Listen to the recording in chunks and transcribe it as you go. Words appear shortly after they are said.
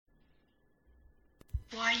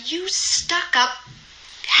Why, you stuck-up,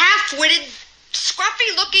 half-witted,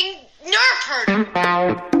 scruffy-looking nerve herder.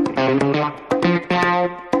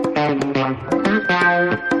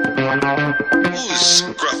 Who's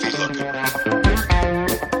scruffy-looking?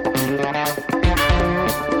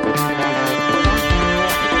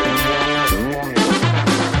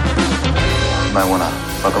 You might wanna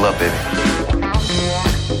buckle up, baby.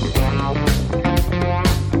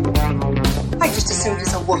 I just assumed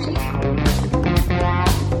it's a Wookiee.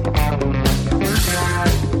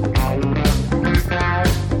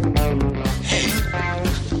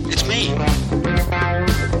 It's me.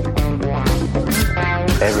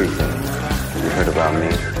 Everything you heard about me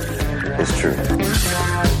is true.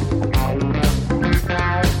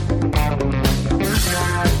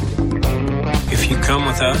 If you come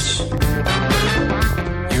with us,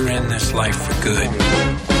 you're in this life for good.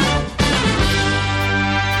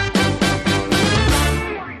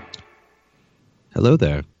 Hello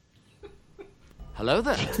there. Hello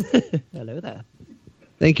there. Hello there.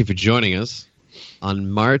 Thank you for joining us on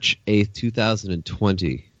March 8th,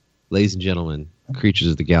 2020. Ladies and gentlemen, creatures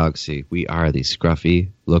of the galaxy, we are the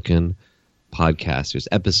scruffy-looking podcasters.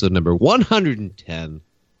 Episode number 110.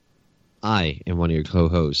 I am one of your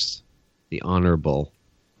co-hosts, the honorable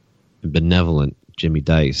and benevolent Jimmy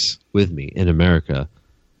Dice. With me in America,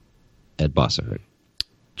 Ed Bossert.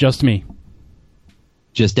 Just me.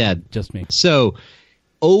 Just Ed. Just me. So,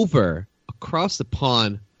 across the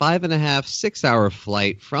pond, 5.5, 6 hour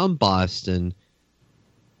flight from Boston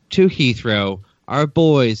to Heathrow, our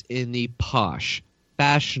boys in the posh,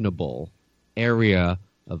 fashionable area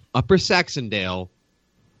of Upper Saxondale,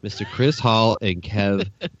 Mr. Chris Hall and Kev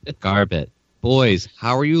Garbett. Boys,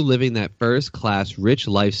 how are you living that first-class, rich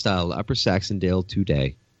lifestyle of Upper Saxondale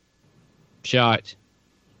today? Shite.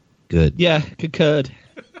 Good. Yeah, concurred.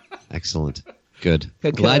 Excellent. Good.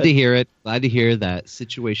 Concurred. Glad to hear it. Glad to hear that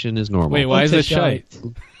situation is normal. Wait, why is it shite?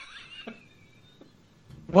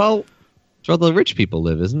 Well, It's where the rich people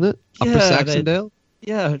live, isn't it? Upper Saxondale?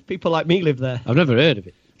 Yeah, people like me live there. I've never heard of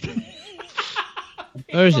it.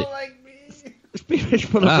 Where is it? It's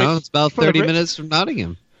full of Wow, rich, it's about full of 30 rich- minutes from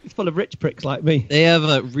Nottingham. It's full of rich pricks like me. They have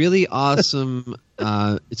a really awesome,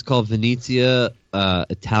 it's called Venezia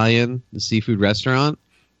Italian, the seafood restaurant.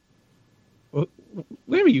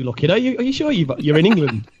 Where are you looking? Are you sure you're in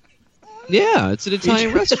England? Yeah, it's an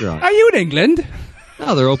Italian restaurant. Are you in England?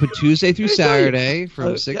 No, they're open Tuesday through Saturday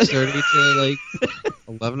from 6:30 to like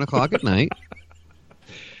 11 o'clock at night.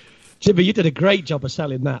 Jimmy, you did a great job of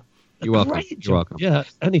selling that. You're welcome. Great You're job. welcome. Yeah,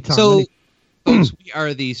 anytime. So, folks, we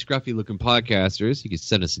are the Scruffy Looking Podcasters. You can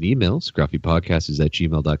send us an email,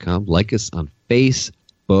 scruffypodcasters@gmail.com. Like us on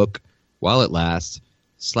Facebook while it lasts,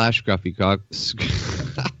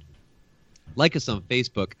 like us on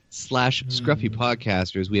Facebook /Scruffy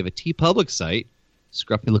Podcasters. We have a TeePublic site,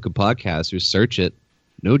 Scruffy Looking Podcasters. Search it.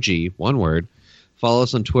 No G, one word. Follow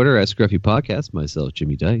us on Twitter at Scruffy Podcast. Myself,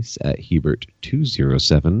 Jimmy Dice, at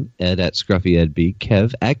Hebert207. Ed at ScruffyEdB.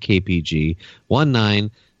 Kev at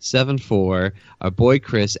KPG1974. Our boy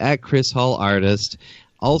Chris at Chris Hall Artist.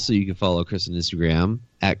 Also, you can follow Chris on Instagram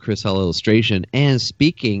at Chris Hall Illustration. And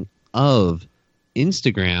speaking of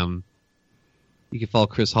Instagram, you can follow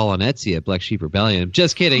Chris Hall on Etsy at Black Sheep Rebellion.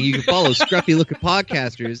 Just kidding. You can follow Scruffy Looking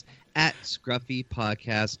Podcasters at Scruffy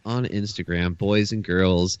Podcast on Instagram. Boys and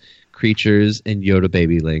girls, creatures, and Yoda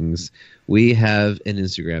babylings. We have an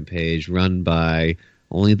Instagram page run by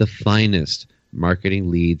only the finest marketing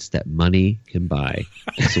leads that money can buy.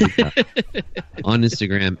 That's what we got. On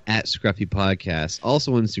Instagram at Scruffy Podcast.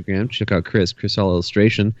 Also on Instagram, check out Chris Hall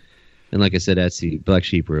Illustration. And like I said, Etsy, Black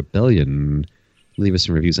Sheep Rebellion. Leave us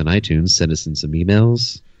some reviews on iTunes. Send us in some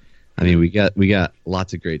emails. I mean, we got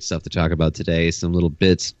lots of great stuff to talk about today. Some little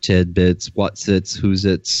bits, tidbits, whatsits,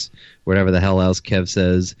 who'sits, whatever the hell else Kev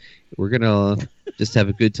says. We're going to just have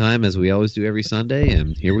a good time as we always do every Sunday.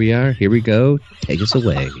 And here we are. Here we go. Take us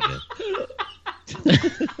away.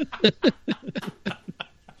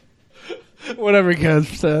 Whatever Kev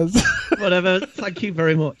says. Whatever. Thank you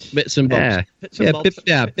very much. Bits and bobs. Yeah, Bits and bobs.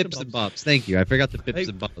 bips and bobs. Thank you. I forgot the bips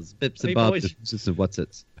and bobs. Bips and Hey, bobs. boys. Who'sits and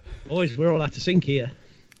whatsits. Boys, we're all out of sync here.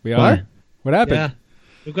 We are? What happened? Yeah.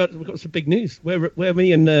 We've got some big news. Where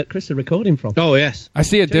me and Chris are recording from. Oh, yes. I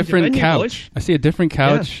see a Change of different venue, couch. boys. I see a different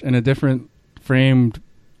couch and a different framed.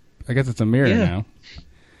 I guess it's a mirror Yeah. now.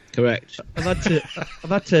 Correct. I've had to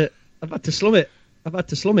slum it. I've had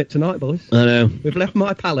to slum it tonight, boys. I know. We've left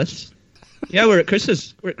my palace. Yeah, we're at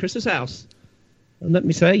Chris's house. And let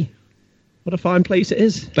me say, what a fine place it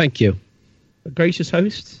is. Thank you. A gracious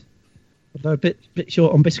host. Although a bit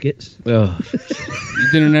short on biscuits. Oh. You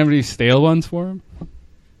didn't have any stale ones for him?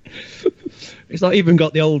 It's not even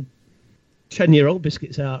got the old 10-year-old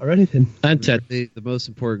biscuits out or anything. And Ted. The most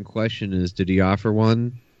important question is, did he offer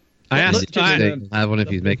one? I Does asked. he say he'll have one if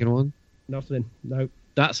he's making one? Nothing. No.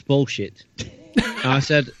 That's bullshit. I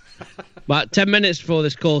said, about 10 minutes before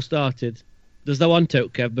this call started, does the one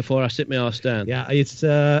toke, Kev, before I sit my arse down? Yeah, it's.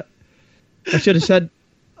 I should have said.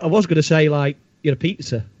 I was going to say like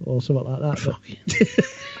pizza or something like that. But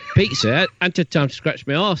Pizza? I had time to scratch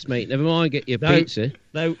my arse, mate. Never mind, get your pizza.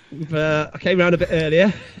 No, I came round a bit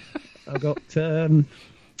earlier. I got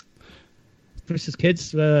Chris's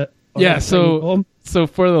kids. Yeah, so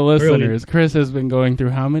for the listeners, Chris has been going through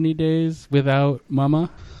how many days without Mama?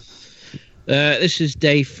 This is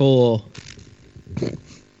day 4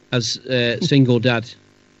 as single dad.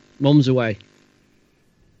 Mum's away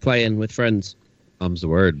playing with friends. Mum's the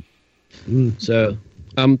word. So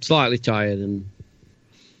I'm slightly tired and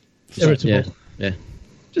irritable. Yeah.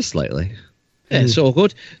 Just slightly. Yeah, it's all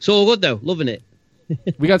good. It's all good though. Loving it.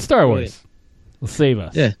 We got Star Wars. Will save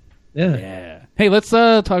us. Yeah. Hey, let's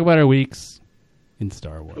talk about our weeks in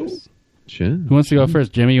Star Wars. Sure. Who wants to go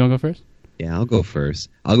first? Jimmy, you want to go first? Yeah, I'll go first.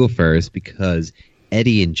 I'll go first because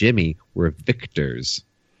Eddie and Jimmy were victors.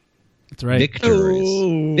 That's right.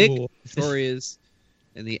 Victorious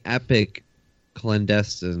in the epic,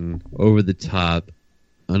 clandestine, over-the-top,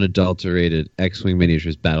 unadulterated X-Wing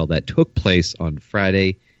miniatures battle that took place on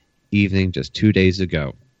Friday evening just 2 days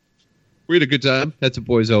ago. We had a good time. Had some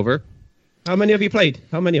boys over. How many have you played?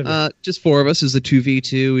 How many of you? Just 4 of us. It was a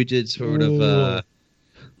 2v2. We did sort of...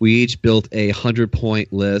 we each built a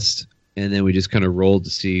 100-point list, and then we just kind of rolled to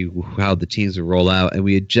see how the teams would roll out. And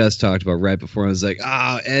we had just talked about right before. I was like,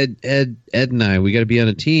 Ed and I, we got to be on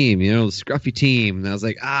a team, the scruffy team. And I was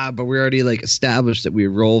like, but we already established that we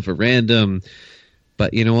roll for random.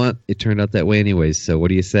 But you know what? It turned out that way anyways. So what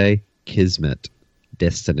do you say? Kismet,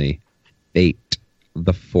 destiny, fate,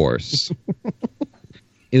 the Force.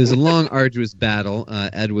 It was a long, arduous battle.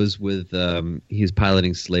 Ed was with, he was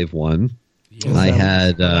piloting Slave 1. Yes. I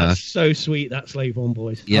had... that's so sweet, that Slave 1,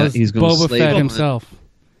 boys. Yeah, he's going Boba Slave Fett 1. himself.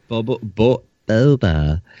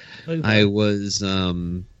 Boba. I was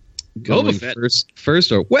going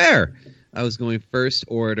first order. Where? I was going first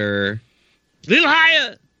order. Little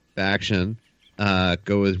higher. Faction.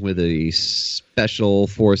 Go with a Special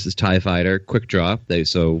Forces TIE Fighter, quick draw.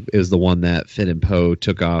 So it was the one that Finn and Poe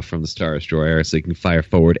took off from the Star Destroyer, so you can fire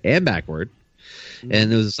forward and backward. Mm-hmm.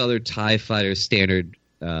 And there was this other TIE Fighter, standard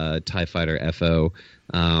TIE Fighter FO,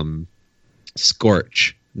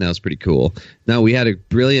 Scorch. And that was pretty cool. Now, we had a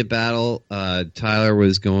brilliant battle. Tyler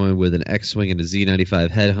was going with an X-Wing and a Z-95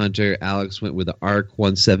 Headhunter. Alex went with the ARC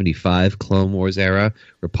 175 Clone Wars era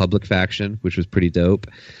Republic faction, which was pretty dope.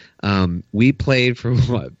 We played for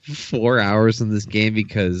 4 hours in this game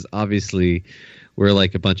because obviously we're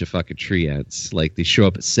like a bunch of fucking tree ants. They show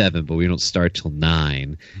up at 7, but we don't start till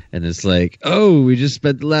 9. And it's like, we just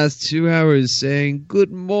spent the last 2 hours saying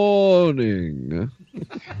good morning.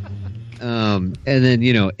 And then,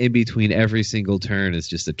 in between every single turn is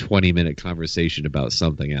just a 20-minute conversation about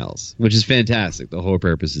something else, which is fantastic. The whole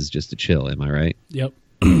purpose is just to chill. Am I right? Yep.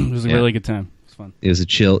 It was a really good time. Fun. It was a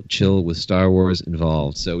chill with Star Wars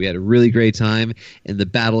involved. So we had a really great time, and the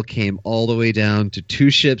battle came all the way down to 2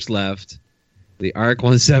 ships left, the ARC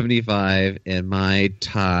 175 and my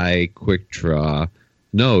TIE Quick Draw.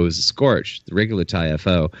 No, it was a Scorch, the regular TIE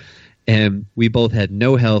FO. And we both had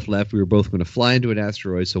no health left. We were both going to fly into an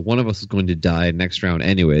asteroid, so one of us was going to die next round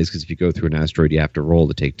anyways, because if you go through an asteroid, you have to roll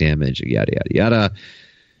to take damage, yada, yada, yada.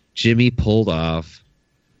 Jimmy pulled off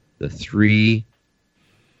the 3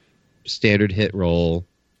 standard hit roll.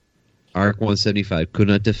 ARC 175 could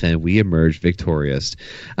not defend. We emerged victorious.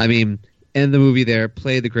 I mean, end the movie there,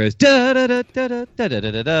 play the credits, da da da da da da da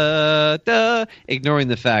da da da, ignoring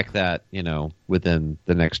the fact that, within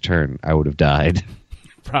the next turn I would have died.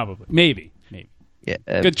 Probably. Maybe. Yeah,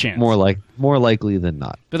 good chance. More likely than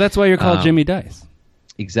not. But that's why you're called Jimmy Dice.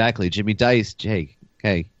 Exactly. Jimmy Dice, Jake.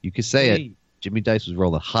 Hey, you could say it. Jimmy Dice was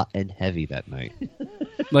rolling hot and heavy that night.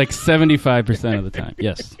 75% of the time,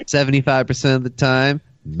 yes. 75% of the time,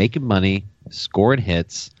 making money, scoring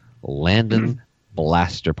hits, landing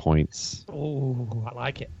blaster points. Oh, I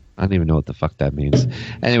like it. I don't even know what the fuck that means.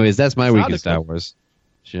 Anyways, that's my week in Star Wars.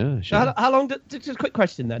 Sure. How long? Just a quick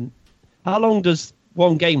question then. How long does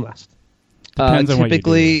one game last? Depends on what you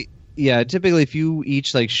do. Typically if you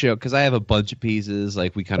each show, because I have a bunch of pieces,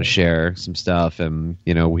 we kind of share some stuff, and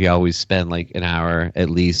we always spend an hour at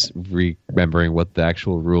least remembering what the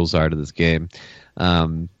actual rules are to this game.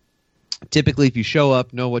 Typically if you show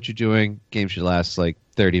up, know what you're doing, game should last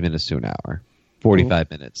 30 minutes to an hour, 45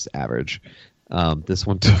 minutes average. This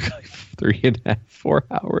one took like 3.5, 4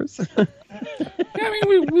 hours. I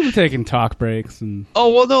mean, we were taking talk breaks and.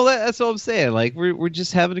 Oh well, no, that's what I'm saying. Like we're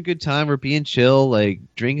just having a good time. We're being chill, like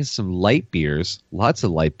drinking some light beers, lots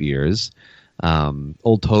of light beers.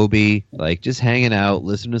 Old Toby, like just hanging out,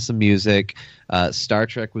 listening to some music. Star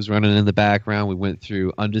Trek was running in the background. We went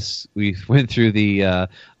through the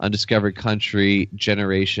Undiscovered Country,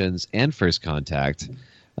 Generations, and First Contact.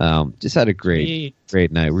 Just had a great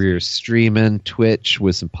night. We were streaming Twitch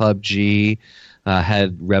with some PUBG.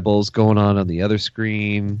 Had Rebels going on the other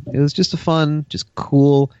screen. It was just a fun, just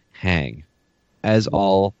cool hang, as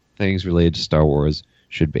all things related to Star Wars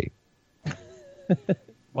should be.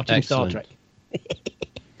 Watching Excellent. Star Trek.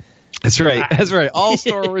 That's right. That's right. All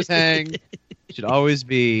Star Wars hang should always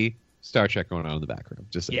be Star Trek going on in the background.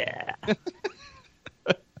 Just saying. Yeah.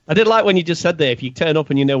 I did like when you just said there, if you turn up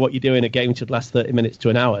and you know what you're doing, a game should last 30 minutes to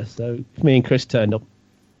an hour. So if me and Chris turned up,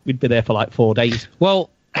 we'd be there for like 4 days. Well,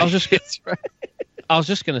 I was just That's right. I was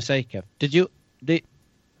just going to say, Kev, did you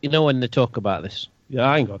know when they talk about this? Yeah,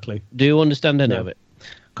 I ain't got a clue. Do you understand any No. of it?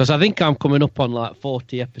 Because I think I'm coming up on like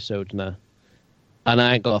 40 episodes now, and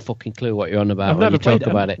I ain't got a fucking clue what you're on about I've when never you talk played it.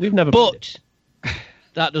 about it. We've never played But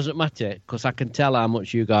that doesn't matter because I can tell how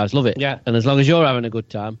much you guys love it. Yeah. And as long as you're having a good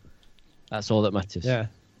time, that's all that matters. Yeah.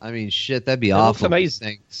 I mean, shit, that'd be It looks awful. if we amazing.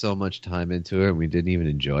 sank so much time into it and we didn't even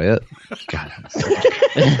enjoy it. God,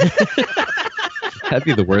 that'd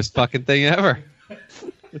be the worst fucking thing ever.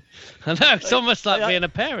 I know, it's almost like being a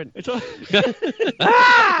parent. It's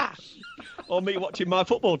or me watching my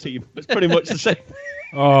football team. It's pretty much the same.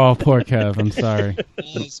 Oh, poor Kev. I'm sorry.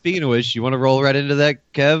 Speaking of which, you want to roll right into that,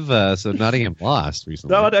 Kev? So Nottingham lost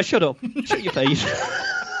recently. No, shut up. Shut your face.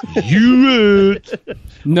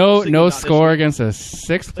 No Singing that score this against a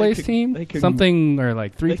sixth place can- team. they can- Something or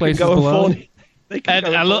like three They can places go and below. They can Ed,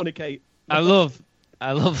 go I and look- fornicate. I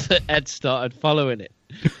love that Ed started following it,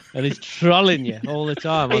 and he's trolling you all the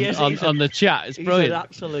time He is, he's on the chat. It's He's brilliant. an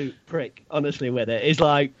absolute prick, honestly, with it. It's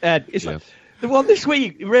like, Ed, it's Yeah. like, the one this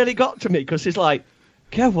week really got to me because it's like,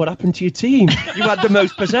 Kev, what happened to your team? You had the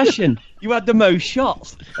most possession, you had the most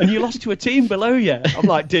shots, and you lost to a team below you. I'm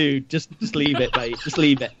like, dude, just leave it, mate. Just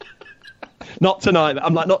leave it. Not tonight.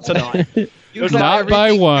 I'm like, not tonight. It was Not like, by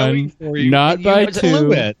everything one, going for you, not and you by blew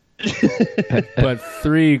two. it. But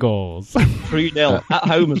 3 goals. 3-0 at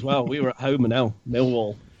home as well. We were at home now.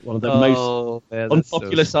 Millwall, one of the most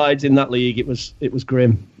unpopular sides in that league. It was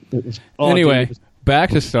grim. It was Anyway, dude, it was-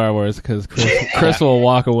 back to Star Wars because Chris will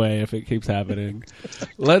walk away if it keeps happening.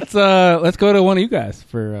 Let's go to one of you guys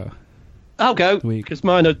for. I'll go week. because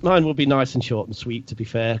mine will be nice and short and sweet. To be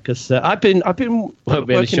fair, because I've been Won't be any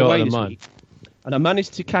working shorter away than this mine. week, and I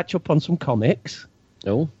managed to catch up on some comics.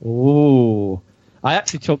 Oh, Oh, I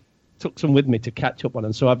actually took some with me to catch up on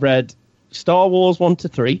them. So I've read Star Wars 1 to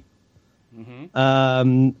 3.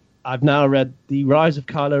 I've now read The Rise of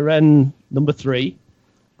Kylo Ren number 3.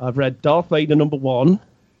 I've read Darth Vader number 1,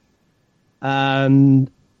 and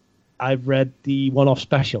I've read the one-off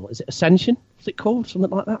special. Is it Ascension? What's it called? Something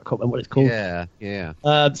like that. I can't remember what it's called.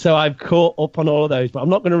 Yeah. So I've caught up on all of those, but I'm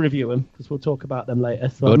not going to review them because we'll talk about them later.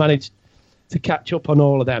 So I Good. managed to catch up on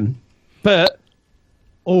all of them. But,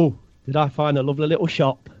 did I find a lovely little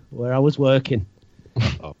shop where I was working?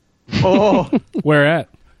 Oh, Where at?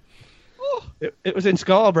 it was in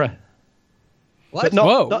Scarborough. But not-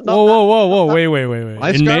 Whoa, not whoa! that- Wait! Why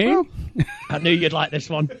In Scarborough? Maine? I knew you'd like this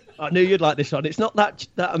one. It's not that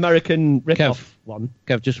American rip-off one.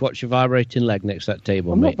 Kev, just watch your vibrating leg next to that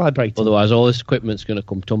table, I'm mate. not vibrating. Otherwise, all this equipment's going to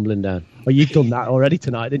come tumbling down. Oh, you've done that already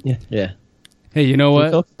tonight, didn't you? Yeah. Hey, you know We'll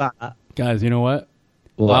what, talk about that. guys? You know what?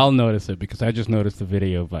 What? I'll notice it because I just noticed the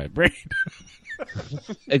video vibrate.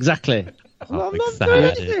 Exactly. I'm not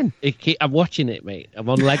excited. doing anything. I'm watching it, mate. I'm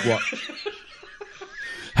on leg watch.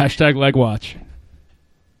 Hashtag leg watch.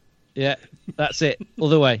 Yeah, that's it.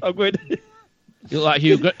 Other way. I'm going. You look like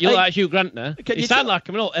Hugh. You look like Hugh Grant now. Can You you sound tell- like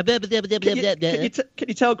him. All. Can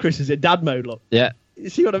you tell Chris is in dad mode? Look, Yeah. you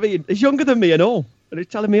see what I mean? He's younger than me and all, and he's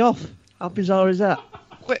telling me off. How bizarre is that?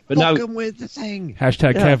 Quit But no- fucking with the thing.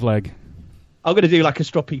 Hashtag Yeah. Kev leg. I'm going to do like a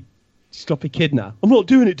stroppy kid now. I'm not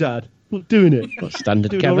doing it, Dad. I'm not doing it.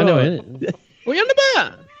 Standard Doing Kev, all anyway, right. isn't it? What are you on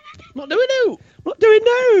about? Not doing no. I'm not doing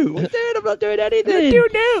no. I'm not doing anything.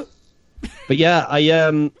 no. But yeah,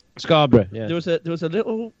 I Scarborough. Yeah. there was a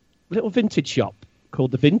little vintage shop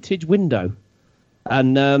called the Vintage Window,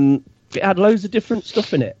 and it had loads of different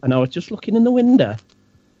stuff in it. And I was just looking in the window,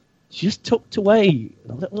 just tucked away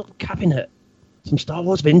in a little cabinet, some Star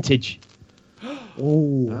Wars vintage.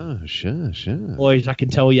 Oh, Oh, sure. boys, I can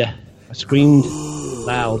tell you, I screamed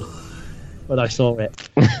loud when I saw it.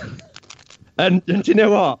 and do you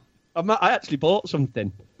know what? I actually bought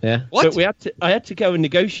something. Yeah. What? But I had to go and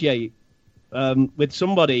negotiate with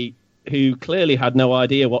somebody who clearly had no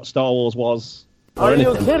idea what Star Wars was. Are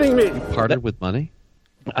you kidding me? Parted with money?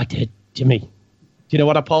 I did, Jimmy. Do you know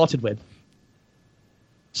what I parted with?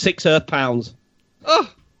 6 Earth pounds. Oh,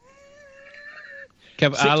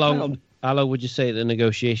 Kev, how £6. long would you say the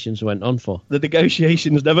negotiations went on for? The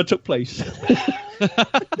negotiations never took place.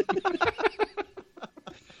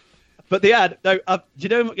 But they had, do you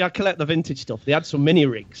know, I collect the vintage stuff. They had some mini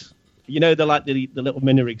rigs. You know, they're like the little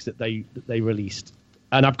mini rigs that they released.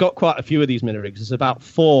 And I've got quite a few of these mini rigs. There's about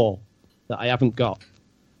 4 that I haven't got.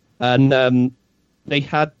 And they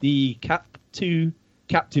had the Cap 2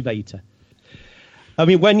 Captivator. I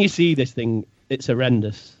mean, when you see this thing, it's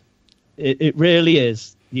horrendous. It really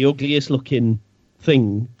is the ugliest looking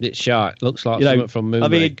thing. It's sharp. Looks like You know, something from Moonraker. I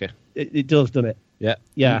mean, it does, doesn't it? Yeah.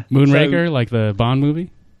 Yeah. Moonraker, So, like the Bond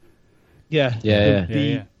movie. yeah. Yeah,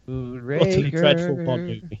 The utterly dreadful Bond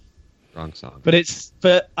movie. wrong song.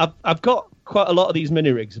 But I've got quite a lot of these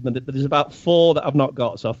mini rigs, but there's about 4 that I've not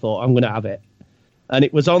got, so I thought I'm going to have it. And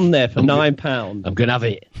it was on there for £9. I'm gonna have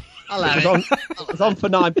it. It was on for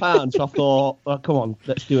 £9, so I thought, oh, come on,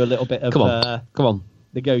 let's do a little bit of Come on.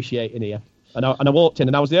 negotiating here. And I walked in,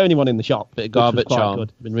 and I was the only one in the shop. Bit of which was garbage quite charm.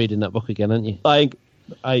 good. Been reading that book again, haven't you? I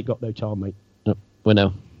ain't got no charm, mate. No, we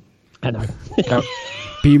know. I know.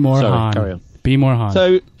 Be more Sorry, Han. carry on. Be more Han.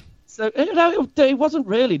 So you know, it wasn't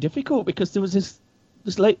really difficult because there was this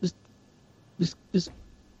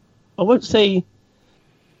I won't say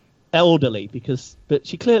elderly but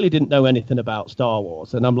she clearly didn't know anything about Star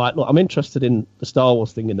Wars, and I'm like, look, I'm interested in the Star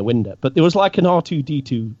Wars thing in the window, but there was like an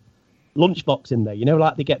R2D2 lunchbox in there, you know,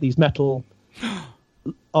 like they get these metal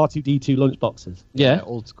R2D2 lunchboxes. Yeah.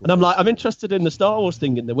 Old school. And I'm like, I'm interested in the Star Wars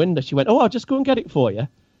thing in the window. She went, oh, I'll just go and get it for you.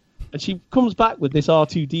 And she comes back with this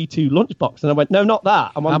R2D2 lunchbox, and I went, no, not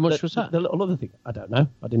that. How much was that? The little other thing. I don't know.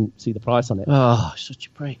 I didn't see the price on it. Oh, such a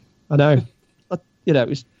break. I know. You know, it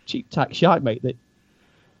was cheap tax shite, mate, that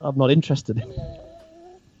I'm not interested in.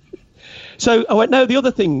 So I went, no, the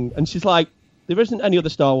other thing. And she's like, there isn't any other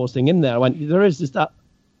Star Wars thing in there. I went, there is just that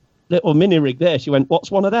little mini rig there. She went,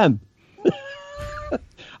 what's one of them?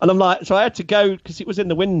 And I'm like, so I had to go, because it was in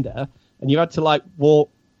the window, and you had to like walk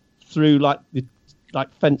through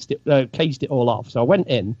fenced it, cased it all off. So I went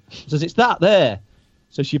in, says, it's that there.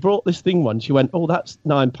 So she brought this thing one. She went, oh, that's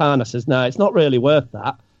 £9. I says, no, it's not really worth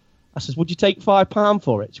that. I says, would you take £5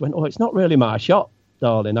 for it? She went, oh, it's not really my shop,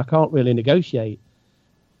 darling. I can't really negotiate.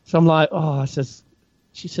 So I'm like, oh, I says,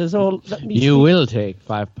 she says, oh, let me. You will take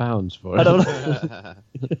 £5 for it. I don't know.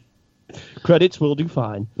 Credits will do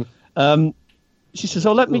fine. She says,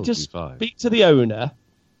 oh, let me Will just do fine. speak to the owner.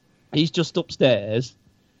 He's just upstairs.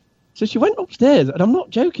 So she went upstairs, and I'm not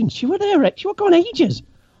joking. She was there. She was gone ages.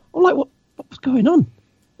 I'm like, what was going on?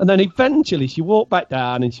 And then eventually she walked back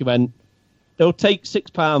down, and she went, they'll take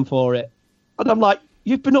 £6 for it. And I'm like,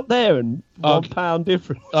 you've been up there and £1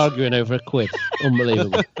 difference. Arguing over a quid.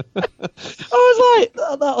 Unbelievable. I was like,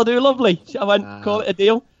 that'll do lovely. I went, call it a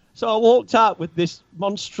deal. So I walked out with this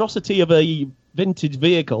monstrosity of a vintage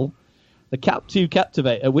vehicle, the Cap 2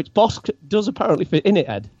 Captivator, which Boss does apparently fit in it,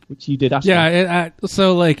 Ed, which you did ask me. Yeah,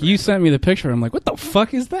 so like you sent me the picture. I'm like, what the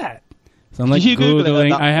fuck is that? So I'm like Did you Google it at Googling.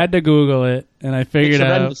 that I had to Google it, and I It's figured out.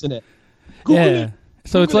 horrendous, isn't it? Google Yeah. it.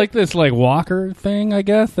 So it's Google like this like walker thing, I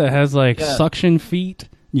guess, that has like Yeah. suction feet.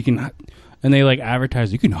 You can, and they like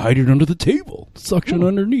advertise you can hide it under the table, suction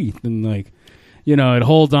underneath, and like, you know, it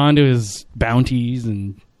holds on to his bounties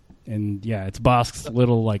and yeah, it's Bosk's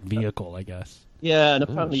little like vehicle, I guess. Yeah, and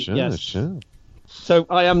apparently, Sure, yes. sure. So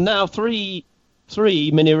I am now three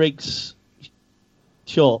mini rigs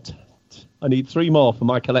short. I need 3 more for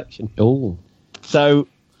my collection. Oh. So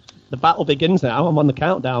the battle begins now. I'm on the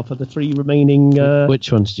countdown for the 3 remaining.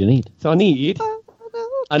 Which ones do you need? So I need the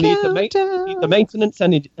maintenance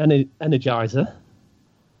energizer.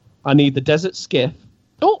 I need the desert skiff.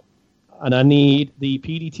 Oh. And I need the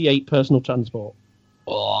PDT-8 personal transport.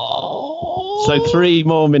 Oh. So 3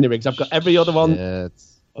 more mini rigs. I've got every other one.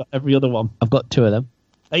 It's... Every other one. I've got 2 of them.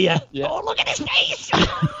 Oh, yeah. Oh, look at his face.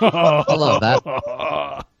 I love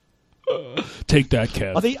that. Take that,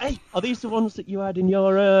 Kev. Are these the ones that you had in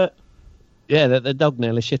your Yeah, the dog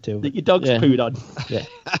nearly shit over. that your dog's Yeah. pooed on? Yeah.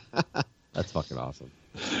 That's fucking awesome.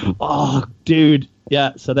 Oh, dude.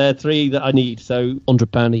 Yeah. So they're 3 that I need. So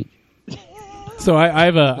 £100 each. So I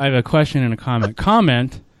have a question and a comment.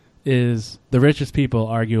 Comment is the richest people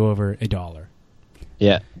argue over $1.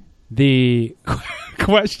 Yeah. The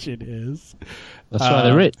question is, That's why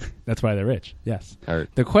they're rich. That's why they're rich. Yes.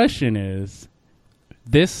 Hurt. The question is,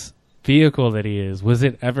 this vehicle that he is, was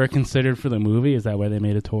it ever considered for the movie? Is that why they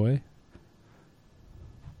made a toy?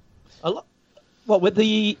 well, What, with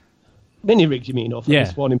the mini rigs, you mean, or for Yeah.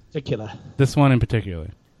 this one in particular? This one in particular.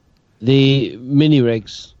 The mini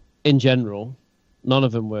rigs in general, none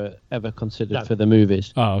of them were ever considered No. for the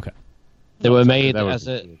movies. Oh, okay. They were made that was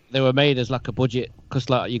as like a budget, because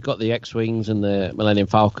like you got the X-wings and the Millennium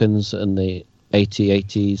Falcons and the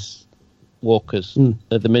AT-ATs Walkers.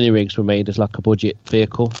 The mini rigs were made as like a budget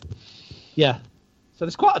vehicle. Yeah. So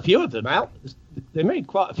there's quite a few of them out. They made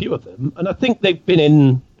quite a few of them, and I think they've been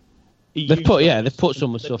in. They've put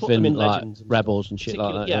some They've stuff put them in like Legends and Rebels and shit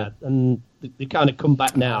like that. yeah, and they kind of come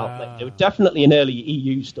back now. They were definitely in early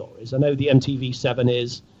EU stories. I know the MTV7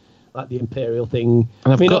 is like the Imperial thing.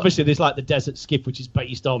 And I mean, I've got- obviously there's like the Desert Skiff, which is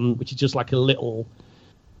just like a little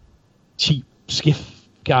cheap skiff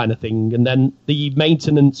kind of thing, and then the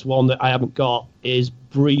maintenance one that I haven't got is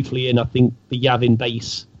briefly in, I think, the Yavin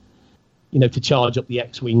base. To charge up the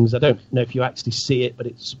X-wings. I don't know if you actually see it, but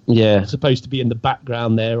it's Yeah. supposed to be in the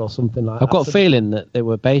background there or something like I've that. got a So- feeling that they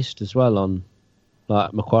were based as well on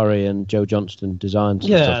like Macquarie and Joe Johnston designs.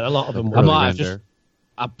 and Yeah, stuff. a lot of them I were. might have render.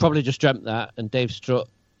 I've probably just dreamt that, and Dave Strutt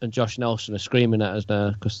and Josh Nelson are screaming at us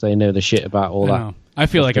now because they know the shit about all I that. know. I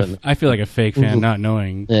feel like a fake fan not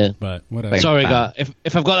knowing. Yeah. But whatever. Sorry, guys.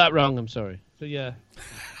 If I've got that wrong, I'm sorry. So yeah,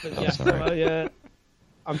 so,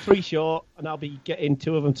 I'm 3 short, and I'll be getting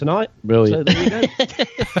 2 of them tonight. Brilliant. So there you go.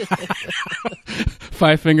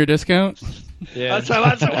 5-finger discount. Yeah. That's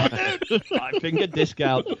what I'll do. 5-finger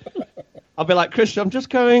discount. I'll be like, Chris, I'm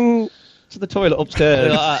just going to the toilet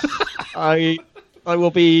upstairs. I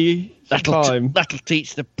will be time. That'll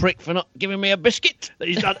teach the prick for not giving me a biscuit.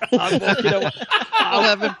 He's not, I'm walking away. I'll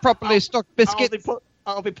have a properly stocked biscuit.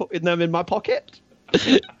 I'll be putting them in my pocket.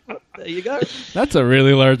 There you go. That's a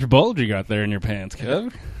really large bulge you got there in your pants,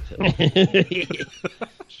 Kev.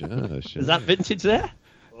 Sure. Is that vintage there?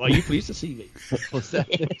 Or are you pleased to see me?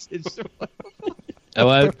 Oh,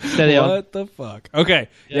 well, steady on. What the fuck? Okay.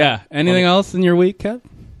 Yeah. Anything else in your week, Kev?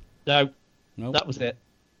 No, Nope. that was it.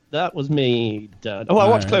 That was me done. Oh, I All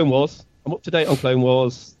watched right. Clone Wars. I'm up to date on Clone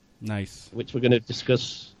Wars, Nice. which we're going to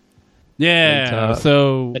discuss Yeah. Later.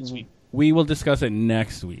 So next week. we will discuss it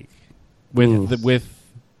next week. With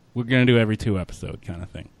we're gonna do every 2 episode kind of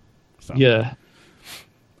thing. So. Yeah.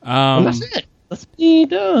 Um. And that's it. That's me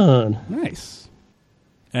done. Nice.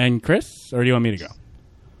 And Chris, or do you want me to go?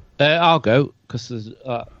 I'll go because there's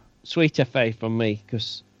sweet FA from me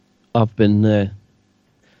because I've been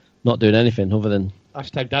not doing anything other than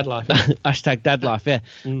Hashtag dad life. hashtag dad life. Yeah,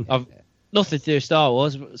 I've nothing to do with Star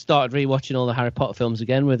Wars. Started rewatching all the Harry Potter films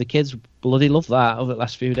again with the kids. Bloody love that over the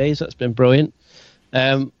last few days. That's been brilliant.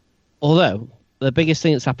 Although the biggest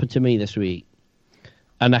thing that's happened to me this week,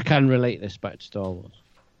 and I can relate this back to Star Wars,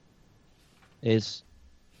 is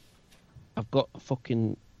I've got a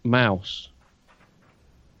fucking mouse.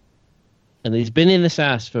 And he's been in this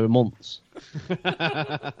house for months.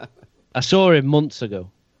 I saw him months ago.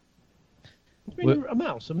 A real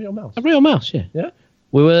mouse. A real mouse, yeah. Yeah.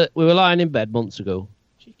 We were lying in bed months ago,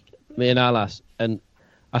 me and our lass, and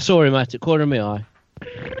I saw him at the corner of my eye,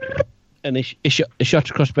 and he shot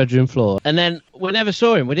across the bedroom floor. And then we never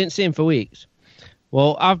saw him. We didn't see him for weeks.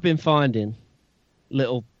 Well, I've been finding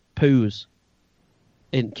little poos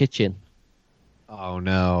in the kitchen. Oh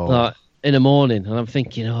no! Like, in the morning, and I'm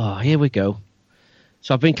thinking, oh, here we go.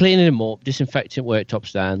 So I've been cleaning them up, disinfecting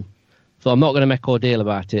worktops down. Thought I'm not going to make ordeal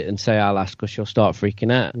about it and say I'll ask because she'll start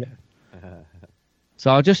freaking out. Yeah.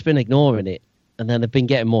 So I've just been ignoring it, and then they've been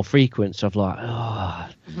getting more frequent. So I've like, oh.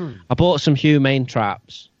 I bought some humane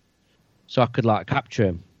traps so I could like capture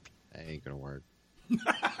him. That ain't gonna work.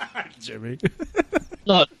 Jimmy.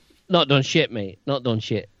 Not done shit, mate. Not done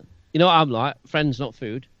shit. You know what I'm like? Friends, not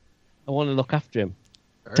food. I want to look after him.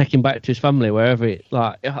 Take him back to his family, wherever it.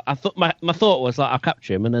 Like, I thought my thought was like I'll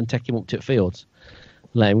capture him and then take him up to the fields,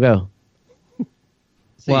 let him go.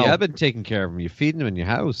 See, Well- I've been taking care of him. You're feeding him in your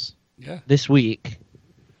house. Yeah. This week,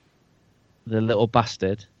 the little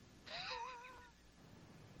bastard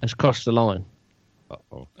has crossed the line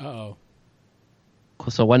Uh-oh. Oh.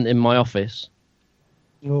 because I went in my office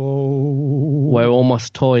Oh. where all my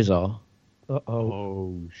toys are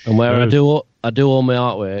Uh-oh. and where I do all my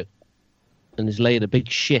artwork, and he's laid a big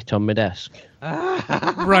shit on my desk.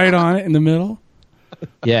 Right on it in the middle.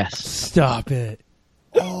 Yes. Stop it.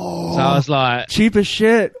 So I was like, Cheap as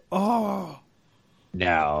shit. Oh.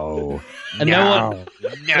 No. and no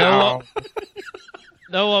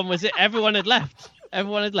one was it. Everyone had left. And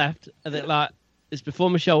it like it's before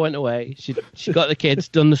Michelle went away. She got the kids,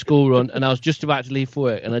 done the school run, and I was just about to leave for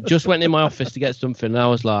work. And I just went in my office to get something, and I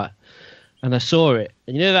was like, and I saw it,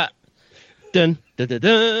 and you know that dun dun dun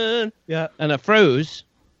dun, Yeah. and I froze,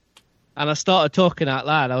 and I started talking out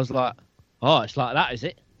loud. I was like, oh, it's like that, is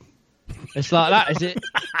it? It's like that, is it?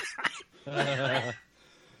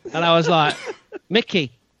 And I was like,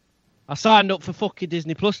 Mickey, I signed up for fucking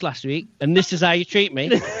Disney Plus last week, and this is how you treat me.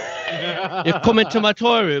 You come into my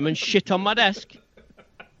toy room and shit on my desk.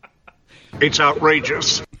 It's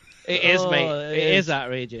outrageous. It is, Oh, mate. it It is. is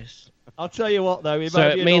outrageous. I'll tell you what, though. So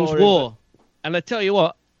it means war. And I tell you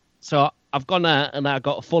what, so I've gone out and I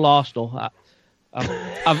got a full arsenal.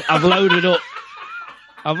 I've loaded up.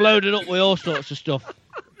 I've loaded up with all sorts of stuff.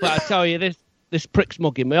 But I tell you, this prick's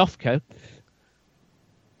mugging me off, Co.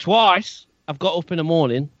 Twice I've got up in the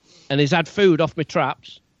morning and he's had food off my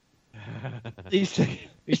traps. He's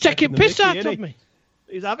taking the piss Mickey, out innit? of me.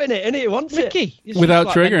 He's having it, innit? He wants it. Mickey. it's Without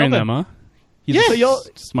just like, triggering I them, love huh? He's Yeah. a So you're-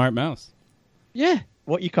 smart mouse. Yeah.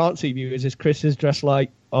 What you can't see, viewers, is Chris is dressed like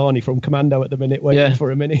Arnie from Commando at the minute, waiting Yeah.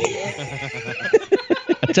 for a mini.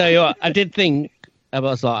 I tell you what, I did think, I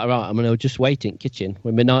was like, all right, I'm going to just wait in the kitchen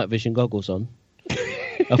with my night vision goggles on.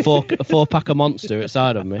 a four pack of Monster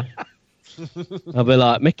outside of me. I'll be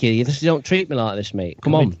like, Mickey, you just don't treat me like this, mate.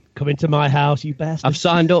 Come on. Come into my house, you bastard. I've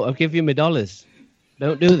signed up. I've given you my dollars.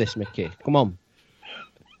 Don't do this, Mickey. Come on.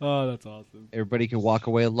 Oh, that's awesome. Everybody can walk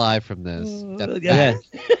away alive from this. Yeah.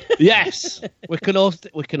 Yes. We can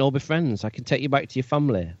all be friends. I can take you back to your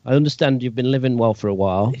family. I understand you've been living well for a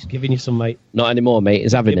while. He's giving you some, mate. Not anymore, mate.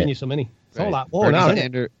 He's having Giving you it. some mini. It's Right. all that war now,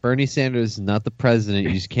 isn't it? Bernie Sanders is not the president.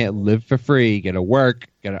 You just can't live for free. You got to work.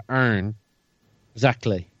 Got to earn.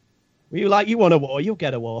 Exactly. You want a war, you'll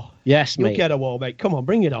get a war. Yes, You'll mate. get a war, mate. Come on,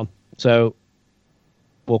 bring it on. So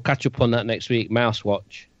we'll catch up on that next week. Mouse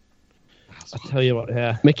watch. I'll tell you what,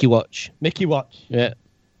 yeah. Mickey watch. Mickey watch. Yeah.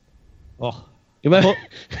 Oh. You remember?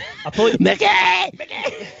 I thought Mickey!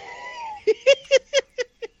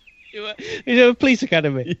 You know, police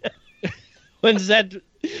academy. When Zed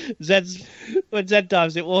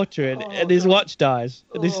dives in water and his watch dies,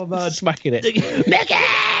 and he's man. smacking it.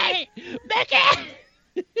 Mickey!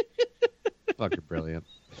 Mickey! Fucking brilliant.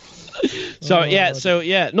 So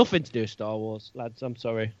yeah, nothing to do with Star Wars, lads. I'm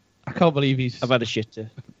sorry. I can't believe he's I've had a shitter.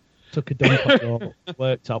 took a dump on your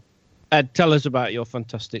worktop. Ed, tell us about your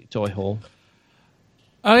fantastic toy haul.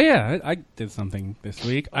 Oh, yeah. I did something this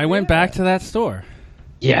week. I went back to that store.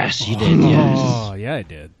 Yes, you did. Yes. Oh, yeah, I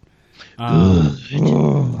did.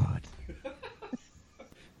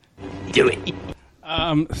 Do it.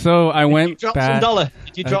 So I went Drop back. some dollar.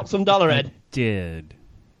 Did you drop some dollar, Ed? Did.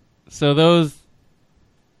 So those.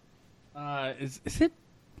 Is it?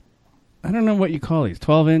 I don't know what you call these.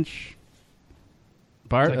 12-inch.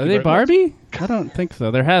 Thank Are you they very much. Barbie? I don't think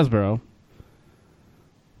so. They're Hasbro.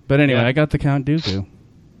 But anyway, Yeah. I got the Count Dooku.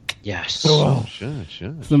 Yes. Oh. Sure.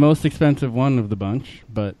 It's the most expensive one of the bunch,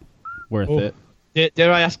 but worth Oh. it.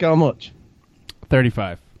 Dare I ask how much?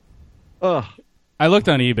 $35. Oh, I looked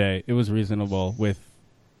on eBay. It was reasonable with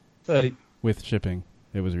 30. shipping.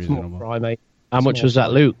 It was Small reasonable. fry, mate. How much Small was that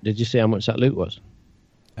fry. loot? Did you see how much that loot was?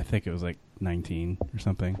 I think it was like 19 or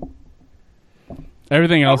something.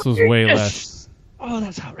 Everything else was way less. Oh,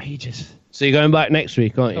 that's outrageous. So you're going back next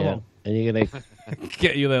week, aren't you? Come on. And you're gonna,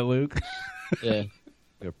 Get you that, Luke. yeah.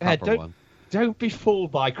 A proper don't- one. Don't be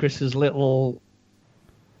fooled by Chris's little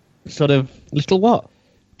sort of Little what?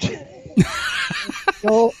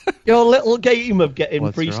 your little game of getting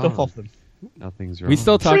What's free wrong? stuff off them. Nothing's wrong. We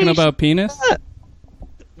still talking Free about penis?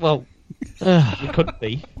 Well, we could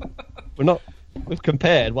be. We're not. We've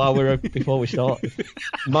compared while we were before we started.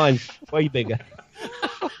 Mine's way bigger.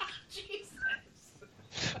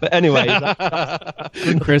 But anyway,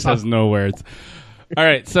 Chris has no words. All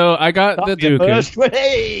right, so I got the Dooku. first.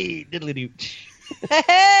 Hey, diddly doo.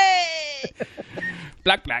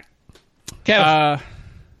 Black. Kev, Uh,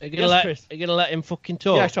 are you yes, Chris. gonna let him fucking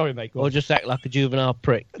talk? Yeah, sorry, mate. Go Or on. just act like a juvenile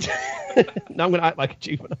prick? Now I'm going to act like a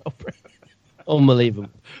juvenile. Unbelievable.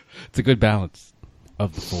 it's a good balance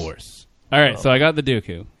of the Force. All right, so I got the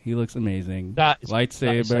Dooku. He looks amazing.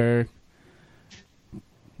 Lightsaber.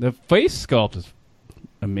 The face sculpt is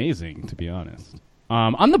amazing, to be honest.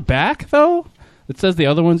 On the back, though, it says the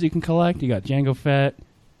other ones you can collect. You got Jango Fett,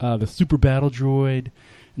 the Super Battle Droid,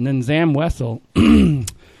 and then Zam Wessel.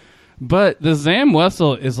 But the Zam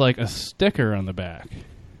Wessel is like a sticker on the back.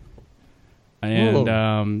 And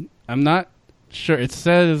I'm not sure. It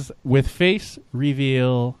says with face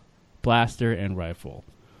reveal, blaster, and rifle.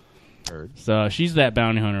 Heard. So she's that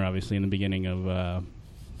bounty hunter, obviously, in the beginning of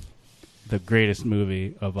the greatest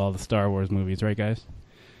movie of all the Star Wars movies, right, guys?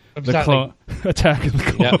 Exactly. Attack of the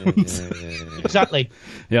Clones. Yeah. Exactly.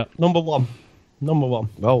 Yeah. Number one.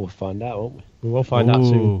 Well, we'll find out, won't we? We will find out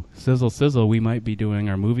soon. Ooh, sizzle, sizzle. We might be doing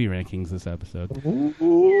our movie rankings this episode.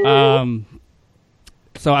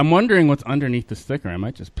 So I'm wondering what's underneath the sticker. I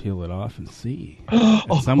might just peel it off and see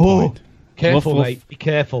at some point. Careful, We'll- mate. Be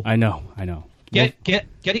careful. I know. Get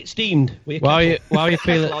it steamed. While you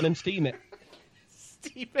feel it, on and steam it.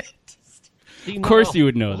 Of course you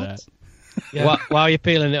would know that. Yeah. while you're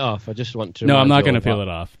peeling it off, I just want to. No, I'm not going to feel peel it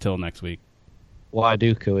off till next week.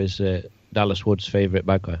 Waiduku is Dallas Wood's favourite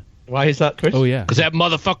bad guy. Why is that, Chris? Oh yeah. Because that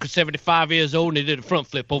motherfucker's 75 years old and he did a front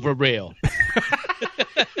flip over a rail.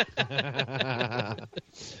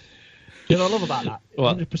 You know what I love about that?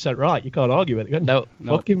 What? 100% right. You can't argue with it. Can you?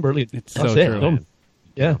 No. Fucking brilliant. It's That's so it. true. Done.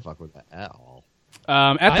 Yeah. Fuck with that at all.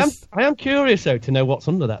 At I am curious, though, to know what's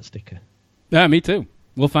under that sticker. Yeah, me too.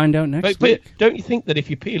 We'll find out next But week. don't you think that if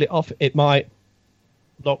you peel it off, it might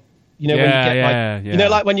look, you know, when Yeah, you get yeah, like, yeah. you know,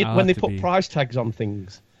 like when I'll they have to put be- price tags on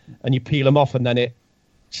things and you peel them off and then it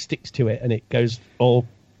sticks to it and it goes all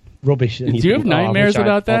rubbish. And Do you have think, "Oh, I nightmares wish I had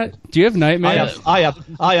about that? bothered." Do you have nightmares? I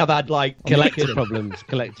have had like I'm not Collective kidding. problems.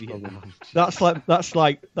 Collective problems. That's like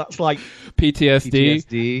PTSD.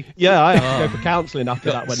 PTSD. yeah. I have to go for counselling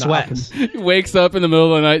after that when Sweats. that happens. He wakes up in the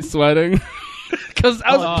middle of the night sweating because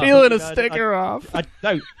I was Oh, peeling a God, sticker off. I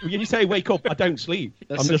don't. When you say wake up, I don't sleep.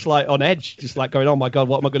 I'm just like on edge, just like going, oh my God,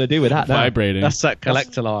 what am I going to do with that now? Vibrating. That's that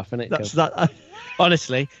collector life, isn't it? That's Kev? that.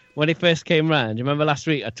 Honestly, when he first came round, you remember last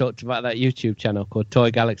week I talked about that YouTube channel called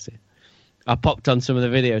Toy Galaxy? I popped on some of the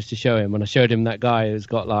videos to show him, and I showed him that guy who's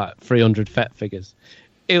got like 300 Fett figures.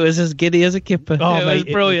 It was as giddy as a kipper. Oh, it was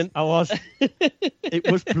mate, brilliant.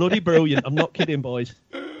 It was bloody brilliant. I'm not kidding, boys.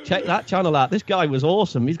 Check that channel out. This guy was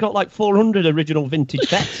awesome. He's got like 400 original vintage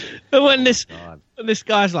Fets. And when this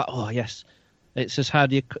guy's like, oh yes, it says how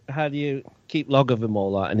do you keep log of them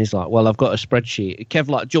all that? And he's like, well, I've got a spreadsheet. Kev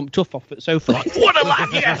like jumped off the sofa like, what a lad!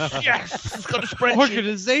 Yes, he's got a spreadsheet.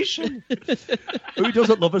 Organization. Who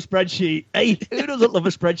doesn't love a spreadsheet? Hey, who doesn't love a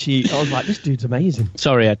spreadsheet? I was like, this dude's amazing.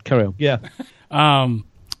 Sorry, Ed, carry on. Yeah.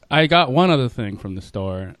 I got one other thing from the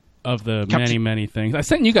store of the many things. I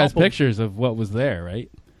sent you guys pictures of what was there, right?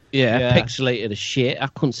 Yeah, pixelated as shit. I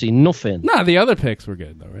couldn't see nothing. Nah, the other pics were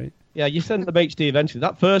good though, right? Yeah, you sent them HD eventually.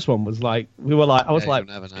 That first one was like, I was Yeah, like, you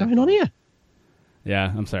don't have what's an going on here?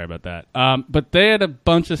 Yeah, I'm sorry about that. But they had a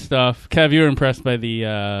bunch of stuff. Kev, you were impressed by the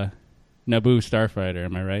Naboo Starfighter,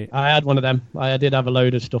 am I right? I had one of them. I did have a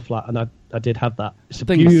load of stuff like, and I did have that. It's a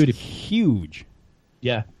Thing's beautiful. huge.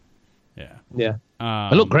 Yeah, Yeah. yeah.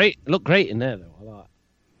 It looked great. It looked great in there though. I like.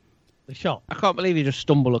 The shot. I can't believe you just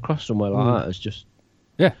stumble across somewhere like that. It's just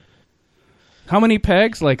Yeah. How many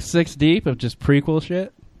pegs? Like 6 deep of just prequel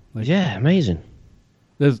shit? yeah, amazing.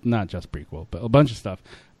 There's not just prequel, but a bunch of stuff.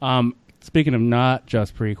 Speaking of not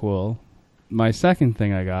just prequel, my second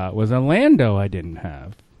thing I got was a Lando I didn't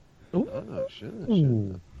have. Oh, shit.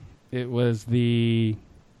 It was the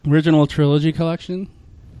original trilogy collection.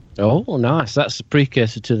 Oh, nice. That's the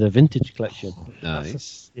precursor to the vintage collection.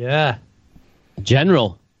 Nice. Yeah.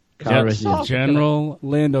 General Calrissian. General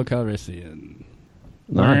Lando Calrissian.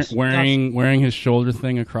 Nice. Wearing his shoulder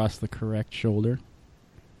thing across the correct shoulder.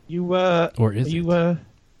 You Or is are it? you going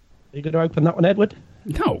to open that one, Edward?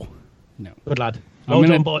 No. Good lad. I'm Well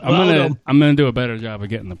done, boy. Well done. gonna do a better job of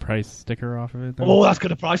getting the price sticker off of it. Though. Oh, that's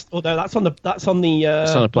good a price. Oh, no, that's on the on the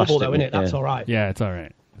bubble, plastic though, isn't it? one, That's yeah. all right. Yeah, it's all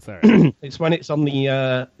right. It's all right. It's when it's on the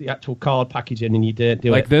actual card packaging and you do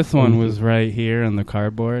Like it. this one was right here on the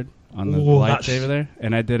cardboard on the Ooh, lightsaber there,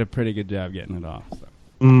 and I did a pretty good job getting it off. So.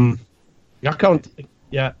 I can't.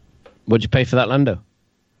 Yeah. What'd you pay for that Lando?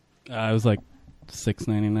 It was like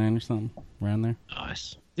 $6.99 or something around there.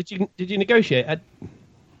 Nice. Did you negotiate, Ed?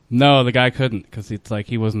 No, the guy couldn't because it's like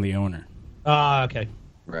he wasn't the owner. Ah, okay.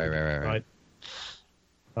 Right.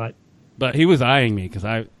 Right. But he was eyeing me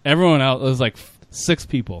because everyone else, it was like 6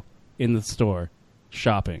 people in the store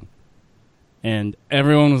shopping, and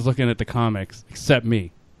everyone was looking at the comics except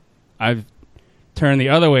me. I've turned the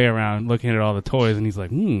other way around, looking at all the toys, and he's like,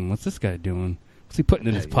 what's this guy doing? What's he putting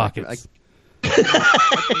in his pockets? I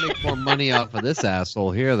can make more money off of this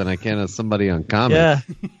asshole here than I can of somebody on comics.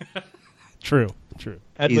 Yeah. True.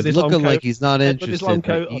 Ed He's with his long looking coat. like he's not Ed with his long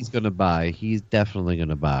interested, coat but he's on. going to buy. He's definitely going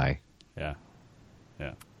to buy. Yeah.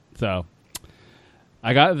 So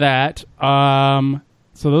I got that.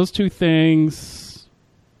 So those 2 things.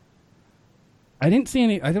 I didn't see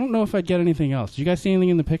any. I don't know if I'd get anything else. Did you guys see anything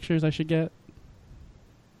in the pictures I should get?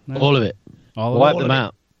 No? All of it. All of Wipe it? them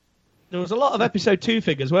out. There was a lot of episode 2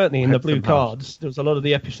 figures, weren't there, in the Wipe blue them out. cards? There was a lot of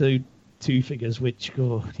the episode 2 figures, which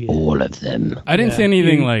yeah. All of them. I didn't Yeah. see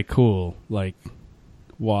anything like cool, like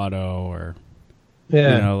Watto or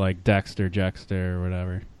Yeah. like Dexter, Jexter, or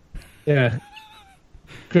whatever. Yeah.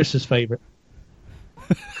 Chris's favorite.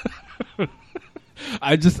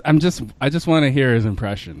 I just want to hear his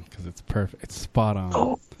impression because it's perfect. It's spot on.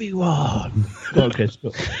 Obi-Wan. Go on, Chris.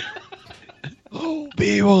 Go.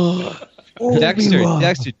 Obi-Wan.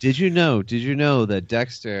 Dexter, did you know that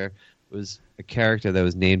Dexter was a character that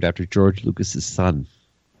was named after George Lucas's son?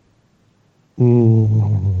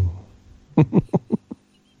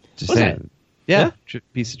 Just saying. Yeah,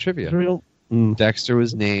 piece of trivia. Real? Dexter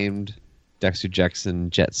was named Dexter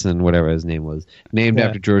Jetson, whatever his name was, named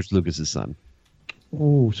after George Lucas's son.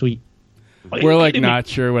 Oh, sweet. We're like not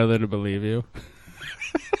sure whether to believe you.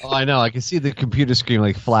 Oh, I know. I can see the computer screen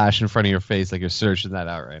like flash in front of your face, like you're searching that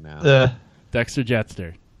out right now. Dexter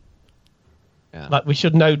Jetster. Yeah. Like we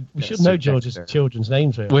should know. We should know Dexter. George's children's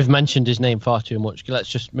names. Really. We've mentioned his name far too much. Let's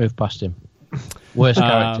just move past him. Worst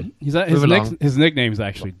character. His nickname is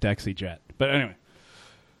actually Dexy Jet. But anyway,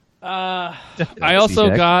 I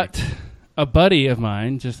also got a buddy of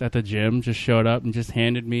mine just at the gym. Just showed up and just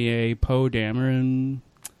handed me a Poe Dameron,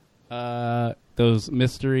 those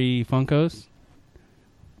mystery Funkos.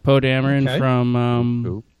 Poe Dameron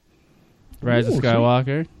from Rise of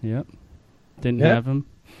Skywalker. Yep, didn't have him.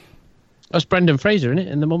 That's Brendan Fraser, isn't it,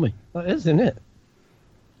 in The Mummy? That is, isn't it?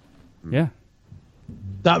 Yeah.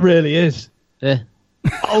 That really is. Yeah.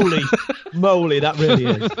 Holy moly, that really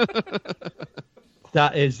is.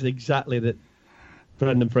 That is exactly the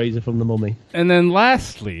Brendan Fraser from The Mummy. And then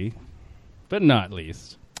lastly, but not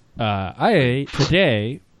least, I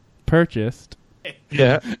today purchased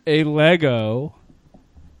a Lego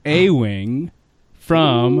A-Wing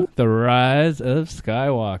from The Rise of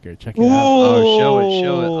Skywalker. Check it out. Oh, show it.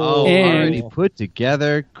 Oh, And- already put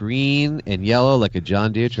together, green and yellow like a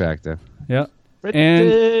John Deere tractor. Yep. Pretty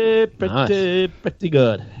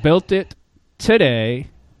good. Built it today.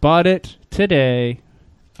 Bought it today.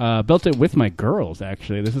 Built it with my girls,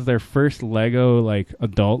 actually. This is their first Lego, like,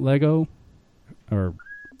 adult Lego. Or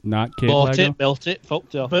not kid Bought Lego. it, built it,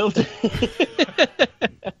 fucked up. Built it.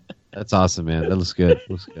 That's awesome, man. That looks good.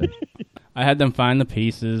 Looks good. I had them find the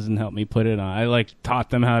pieces and help me put it on. I, like, taught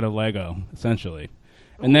them how to Lego, essentially.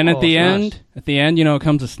 And then at the end, you know, it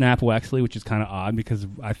comes to Snap Wexley, which is kind of odd because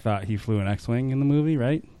I thought he flew an X-Wing in the movie,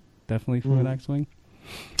 right? Definitely flew an X-Wing.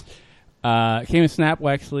 Came with Snap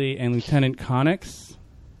Wexley and Lieutenant Connix.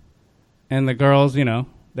 And the girls, you know,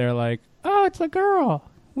 they're like, oh, it's a girl.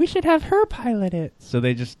 We should have her pilot it. So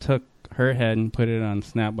they just took her head and put it on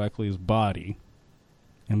Snap Wexley's body.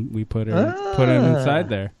 And we put him inside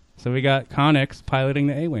there. So we got Connix piloting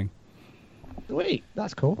the A-Wing. Wait,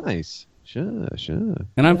 that's cool. Nice. Sure.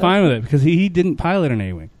 And I'm fine with it because he didn't pilot an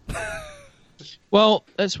A-Wing. Well,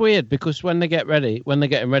 that's weird because when they're getting ready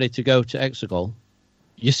to go to Exegol,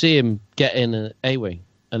 you see him get in an A-Wing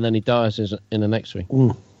and then he dies in an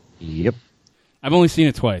X-Wing. Yep. I've only seen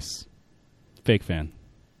it twice. Fake fan.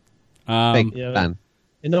 Fake fan.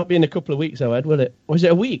 It'll not be in a couple of weeks, though, Ed, will it? Or is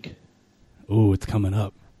it a week? Ooh, it's coming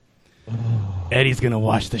up. Eddie's going to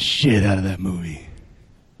watch the shit out of that movie.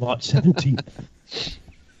 March 17th.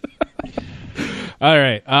 All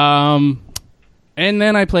right. And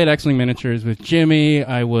then I played X-Wing Miniatures with Jimmy.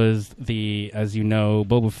 I was as you know,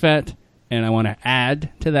 Boba Fett. And I want to add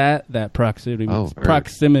to that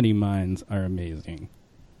proximity mines are amazing.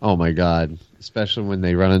 Oh, my God. Especially when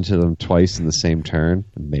they run into them twice in the same turn.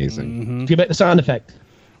 Amazing. Mm-hmm. Do you make the sound effect?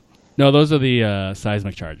 No, those are the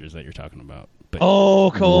seismic chargers that you're talking about. But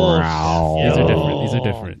Oh, cool. these are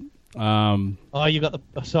different. Oh, you got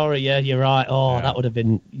the... Sorry, yeah, you're right. Oh, that would have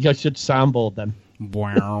been... You should soundboard them.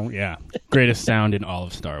 Wow, yeah. Greatest sound in all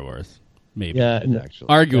of Star Wars. Maybe. Yeah, Actually.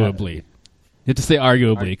 Arguably. You have to say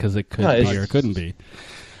arguably because it could be or couldn't be.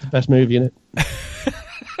 It's the best movie, isn't it?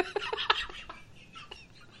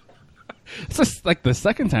 It's just like the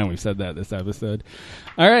second time we've said that this episode.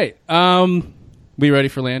 All right. We ready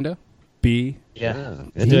for Lando? B. Yeah.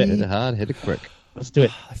 Hit it hard, hit it quick. Let's do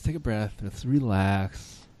it. Let's take a breath. Let's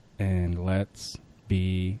relax. And let's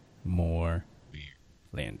be more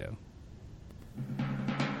Lando.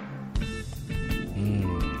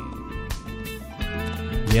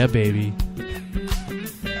 Yeah, baby.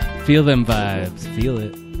 Feel them vibes. Feel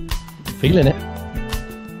it. Feeling it.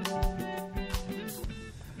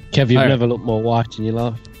 Kev, you've All right. never looked more white in your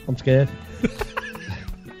life. I'm scared.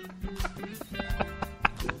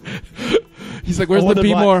 He's like, where's I the wondered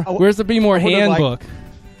Be why- More? I- Where's the Be More I wondered why- handbook?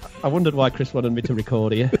 I wondered why Chris wanted me to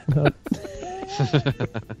record here.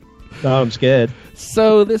 No, I'm scared.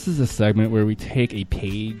 So this is a segment where we take a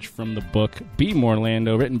page from the book Be More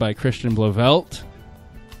Lando, written by Christian Blovelt.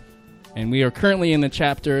 And we are currently in the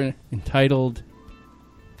chapter entitled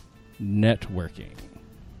Networking.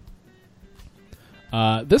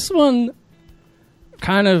 This one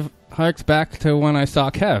kind of harks back to when I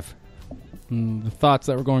saw Kev. And the thoughts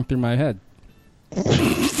that were going through my head.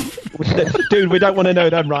 Dude, we don't want to know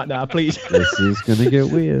them right now, please. This is going to get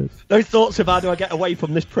weird. Those thoughts of how do I get away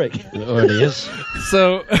from this prick? It already is.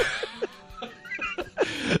 So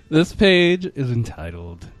This page is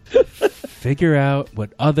entitled Figure Out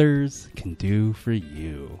What Others Can Do for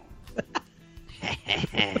You.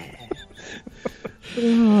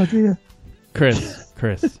 Oh, dear. Chris.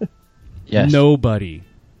 Yes. Nobody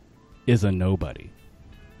is a nobody.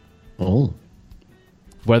 Oh.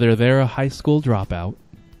 Whether they're a high school dropout,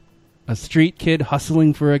 a street kid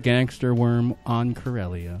hustling for a gangster worm on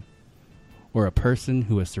Corellia, or a person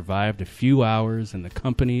who has survived a few hours in the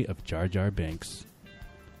company of Jar Jar Binks.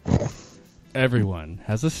 Everyone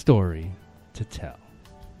has a story to tell.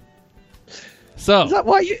 So Is that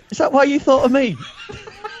why you thought of me?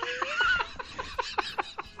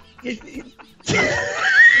 It's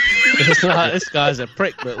like, this guy's a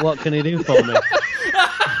prick, but what can he do for me?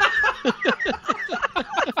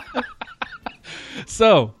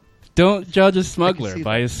 So, don't judge a smuggler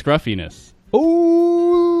by his scruffiness.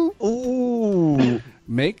 Ooh.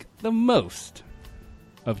 Make the most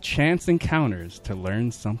of chance encounters to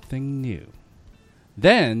learn something new.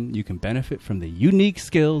 Then you can benefit from the unique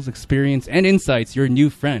skills, experience, and insights your new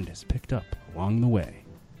friend has picked up along the way.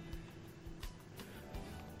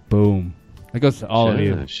 Boom. That goes to all of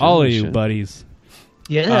you. All of you, buddies.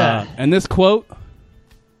 Yeah. And this quote,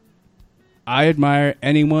 I admire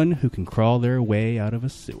anyone who can crawl their way out of a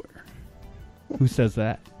sewer. Who says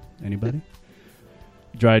that? Anybody?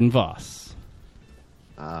 Dryden Voss.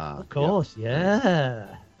 Of course, yeah.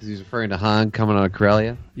 Because he's referring to Han coming out of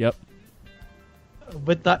Corellia. Yep.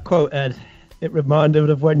 With that quote, Ed, it reminded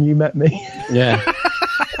me of when you met me. Yeah.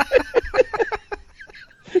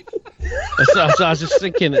 So I was just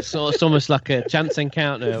thinking it's almost like a chance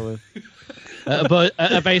encounter with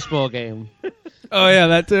a baseball game. Oh, yeah,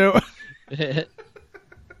 that too.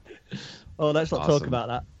 Oh, let's not talk about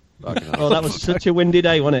that. Fucking Oh, that was such a windy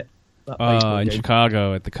day, wasn't it? That baseball In game.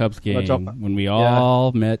 Chicago at the Cubs game drop- when we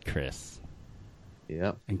all met Chris.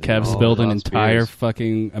 Yep. And Kev all spilled an lost entire beers.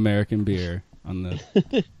 fucking American beer on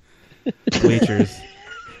the bleachers.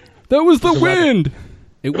 That was the wind!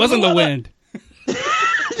 It wasn't the wind.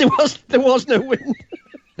 There was no wind.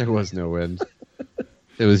 There was no wind.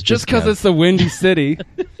 It was Just just because Kev. it's the windy city.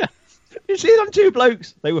 You see them two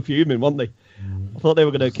blokes? They were fuming, weren't they? I thought they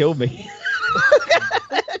were going to kill me.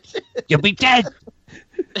 You'll be dead.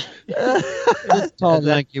 This tall,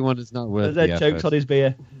 lanky one is not worth And the then chokes effort. on his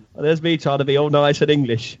beer. And there's me trying to be all nice and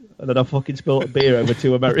English. And then I fucking spilled a beer over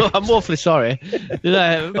two Americans. I'm awfully sorry.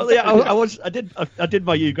 Well, yeah, I did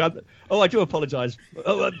my Hugh Grant. Oh, I do apologise.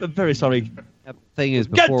 Oh, I'm very sorry. The thing is,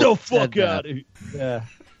 Get before the we said fuck that- out of here. Yeah.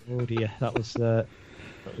 Oh dear, that was not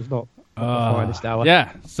the finest hour.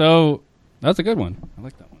 Yeah, so that's a good one. I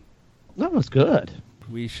like that one. That was good.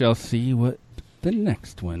 We shall see what the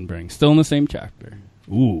next one brings. Still in the same chapter.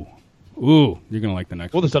 Ooh, you're gonna like the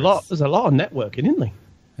next Well, one. there's a lot of networking, isn't there?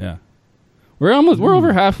 Yeah. We're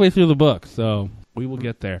over halfway through the book, so we will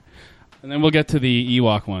get there. And then we'll get to the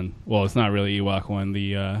Ewok one. Well, it's not really Ewok one,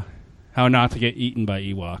 the How Not to Get Eaten by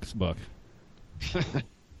Ewoks book.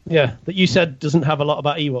 Yeah, that you said doesn't have a lot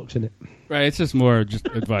about Ewoks in it. Right, it's just more just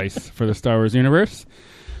advice for the Star Wars universe.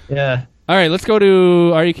 Yeah. All right, let's go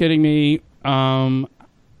to Are You Kidding Me?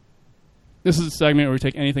 This is a segment where we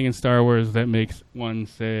take anything in Star Wars that makes one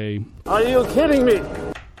say, Are you kidding me?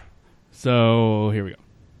 So, here we go.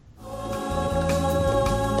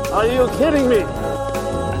 Are you kidding me?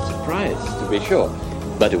 A surprise, to be sure,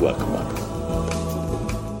 but a welcome one.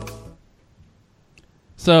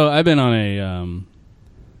 So, I've been on a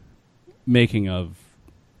making of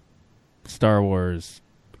Star Wars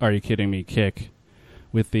Are You Kidding Me kick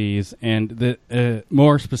with these, and the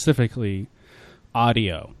more specifically,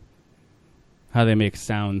 audio. How they make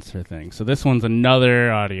sounds for things. So this one's another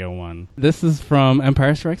audio one. This is from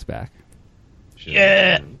Empire Strikes Back.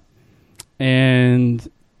 Yeah. And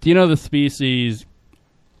do you know the species? Do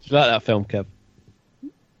you like that film, Kev?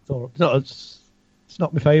 It's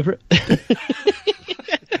not my favourite.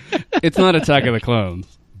 It's not Attack of the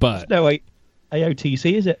Clones, but No, wait.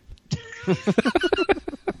 AOTC, is it?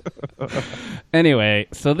 anyway,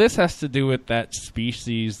 so this has to do with that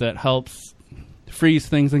species that helps freeze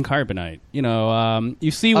things in carbonite. You know, you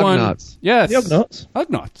see one. Ugnaughts. Yes. The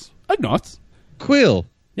Ugnaughts. Ugnaughts. Quill.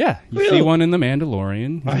 Yeah, you Quill. see one in The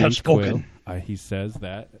Mandalorian. His I have name's spoken. Quill. He says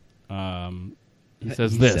that. He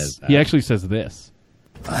says He this. says that. He actually says this.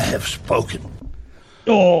 I have spoken.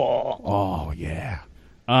 Oh yeah.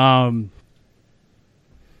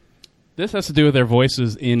 This has to do with their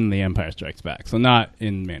voices in The Empire Strikes Back, so not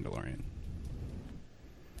in Mandalorian.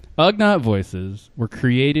 Ugnaught voices were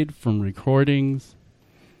created from recordings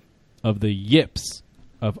of the yips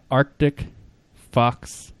of Arctic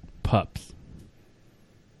fox pups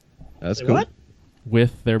That's cool. What?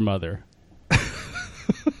 with their mother.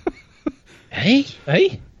 Hey?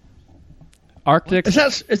 Arctic.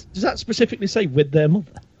 Does that specifically say with their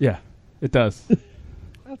mother? Yeah, it does.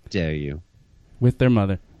 How dare you? With their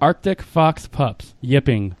mother. Arctic fox pups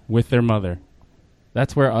yipping with their mother.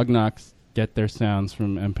 That's where Ugnaughts get their sounds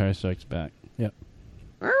from Empire Strikes Back. Yep.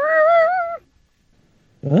 Ah.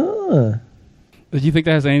 Do you think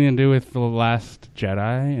that has anything to do with the Last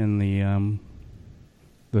Jedi and the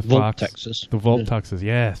Volt fox? Texas. The Volt Texas,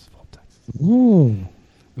 yes. Volt Texas. Ooh.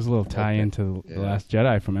 There's a little tie into the Last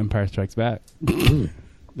Jedi from Empire Strikes Back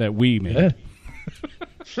that we made.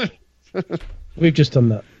 Yeah. We've just done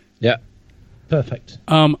that. Yeah. Perfect.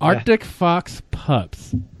 Arctic fox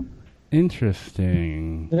pups.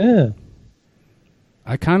 Interesting. Yeah.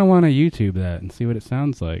 I kind of want to YouTube that and see what it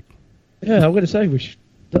sounds like. Yeah, I'm going to say we should.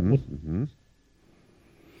 The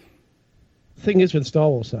thing is with Star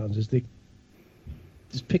Wars sounds is they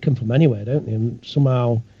just pick them from anywhere, don't they? And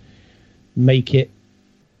somehow make it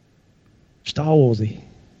Star Warsy.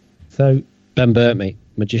 So Ben Burt, mate,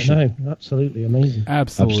 magician. No, absolutely amazing.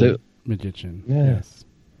 Absolute magician. Yeah. Yes.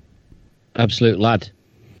 Absolute lad.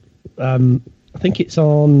 I think it's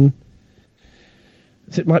on.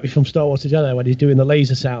 It might be from Star Wars Jedi when he's doing the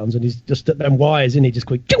laser sounds and he's just at them wires and he just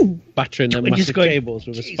going battering them massive cables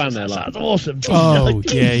with a spanner. That's awesome. Oh,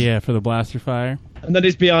 yeah, for the blaster fire. And then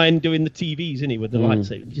he's behind doing the TVs, isn't he, with the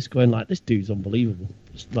lightsaber? Just going like, this dude's unbelievable.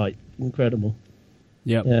 Just like incredible.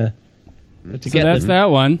 Yep. Yeah. So that's that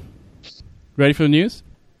one. Ready for the news?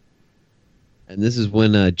 And this is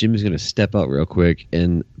when Jimmy's going to step out real quick.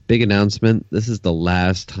 And big announcement, this is the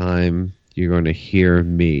last time you're going to hear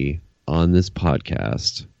me on this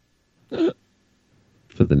podcast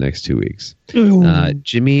for the next 2 weeks.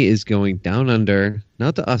 Jimmy is going down under,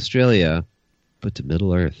 not to Australia, but to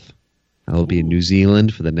Middle Earth. I will be in New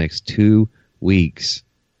Zealand for the next 2 weeks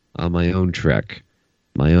on my own trek,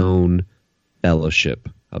 my own fellowship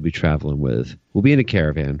I'll be traveling with. We'll be in a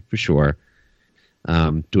caravan, for sure.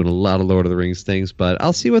 Doing a lot of Lord of the Rings things, but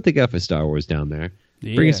I'll see what they got for Star Wars down there.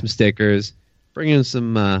 Yeah. Bring in some stickers, bring in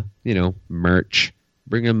some, merch,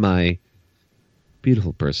 bring in my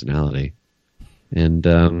beautiful personality, and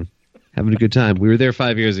having a good time. We were there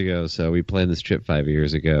 5 years ago, so we planned this trip 5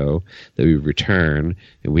 years ago that we would return,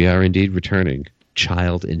 and we are indeed returning,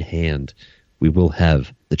 child in hand. We will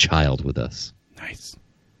have the child with us. Nice.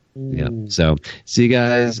 Yeah. So, see you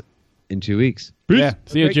guys in 2 weeks. Yeah.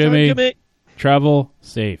 See you, Jimmy. Travel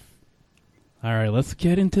safe. All right, let's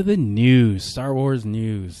get into the news. Star Wars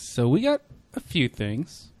news. So we got a few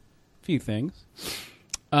things.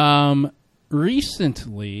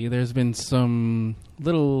 Recently, there's been some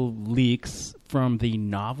little leaks from the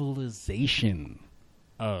novelization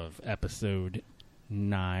of Episode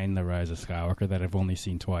 9, The Rise of Skywalker, that I've only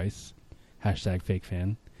seen twice. Hashtag fake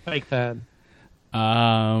fan. Fake fan.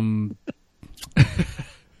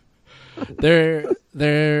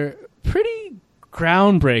 They're pretty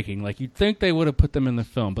groundbreaking. Like, you'd think they would have put them in the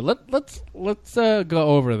film, but let's go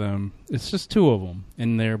over them. It's just two of them,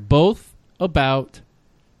 and they're both about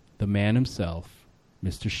the man himself,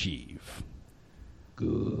 Mr. Sheev.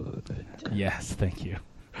 Good. Yes, thank you.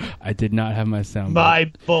 I did not have my soundboard.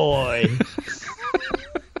 My boy.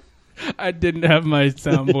 I didn't have my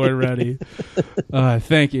soundboard ready.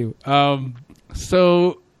 Thank you.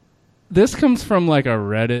 So this comes from like a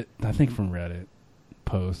Reddit, I think from Reddit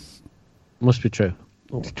post. Must be true.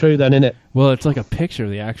 It's true then, isn't it? Well, it's like a picture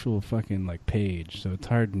of the actual fucking like page, so it's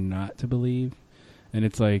hard not to believe. And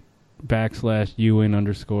it's like /Ewan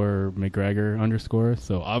 _McGregor _.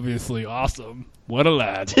 So obviously awesome. What a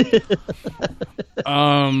lad.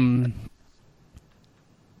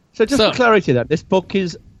 So just for clarity then, this book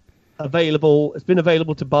is available, it's been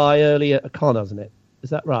available to buy earlier at a con, hasn't it? Is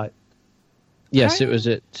that right? Yes, it was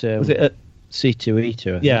at was it at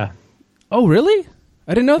C2E2. Yeah. Oh, really?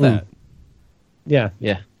 I didn't know that. Yeah.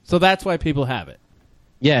 Yeah. So that's why people have it.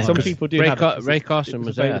 Yeah. Some people do have it. Ray Carson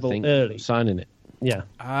was there, I think, early. signing it. Yeah.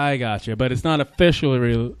 I got you, but it's not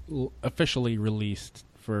officially released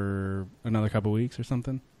for another couple weeks or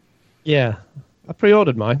something. Yeah. I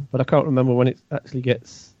pre-ordered mine, but I can't remember when it actually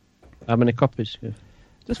gets. How many copies?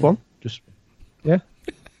 Just one. Yeah.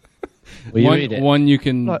 Will you read it? One you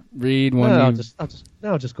can read. One. I'll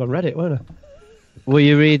just go and read it, won't I? Will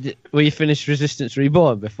you finish Resistance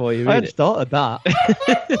Reborn before you read I had it? started that.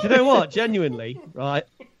 Do you know what? Genuinely, right?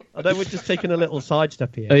 I know we're just taking a little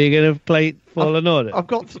sidestep here. Are you going to play Fallen Order? I've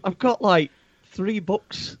got like 3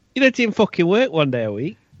 books. You don't even fucking work one day a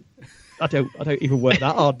week. I don't even work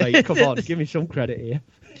that hard, mate. Come on, give me some credit here.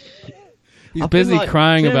 He's busy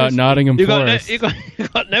crying about Nottingham Forest.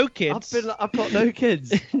 You've got no kids. I've got no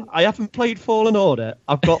kids. I haven't played Fallen Order.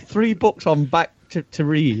 I've got 3 books on back to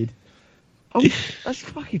read. Oh, that's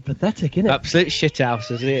fucking pathetic, isn't it? Absolute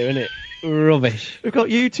shithouses here, isn't it? Rubbish. We've got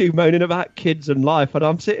you two moaning about kids and life, and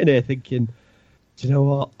I'm sitting here thinking, do you know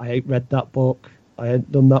what? I ain't read that book. I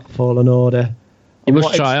ain't done that Fallen Order. You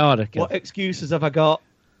must try harder, Kev. What excuses have I got?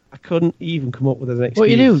 I couldn't even come up with an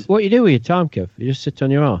excuse. What you do with your time, Kev? You just sit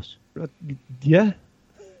on your ass. Yeah.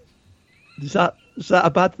 Is that a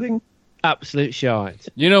bad thing? Absolute shite.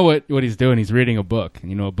 You know what he's doing? He's reading a book.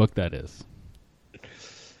 And you know what book that is?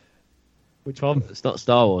 Which one? It's not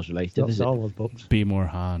Star Wars related, Not is Star it? Wars books. Be more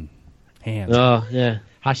Han. Hands. Oh, yeah.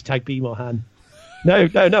 Hashtag Be More Han. No,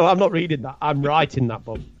 I'm not reading that. I'm writing that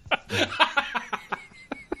book.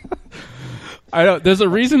 I don't. There's a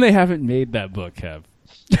reason they haven't made that book, Kev.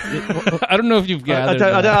 I don't know if you've gathered.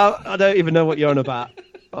 I don't even know what you're on about.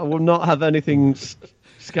 I will not have anything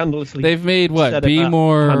scandalously. They've made what? said Be about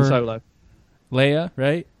more Han Solo. Leia,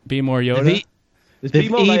 right? Be more Yoda. There's They've Be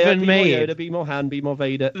More Leia, even Be made- More Yoda, Be More Han, Be More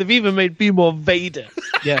Vader. They've even made Be More Vader.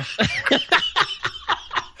 Yeah.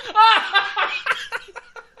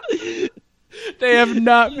 They have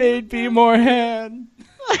not made Be more Han.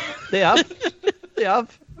 They have.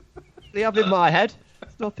 They have in my head.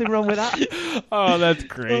 There's nothing wrong with that. Oh, that's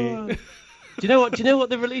great. Do you know what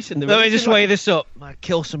they're releasing? They're Let me releasing just weigh this up. I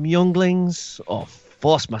kill some younglings or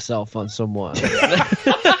force myself on someone.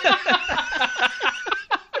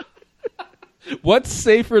 What's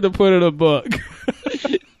safer to put in a book?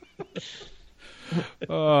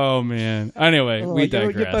 Oh man. Anyway, we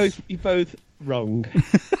digress. You're both wrong.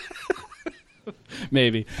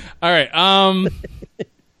 Maybe. All right.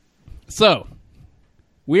 So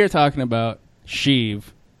we are talking about Sheev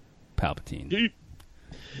Palpatine.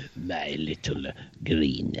 My little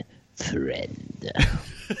green friend.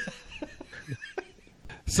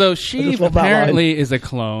 So I Sheev just love that apparently is a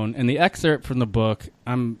clone, and the excerpt from the book.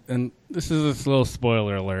 And this is a little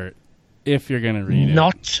spoiler alert. If you're gonna read it,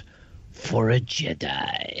 Not for a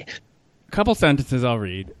Jedi. a couple sentences I'll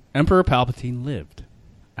read. Emperor Palpatine lived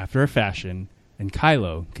after a fashion, and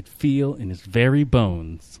Kylo could feel in his very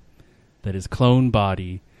bones that his clone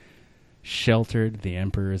body sheltered the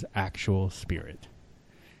Emperor's actual spirit.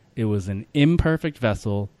 It was an imperfect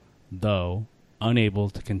vessel, though unable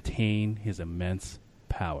to contain his immense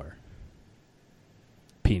power.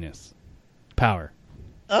 Penis. Power.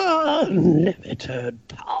 Unlimited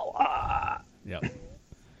power. Yep.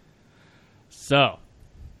 So,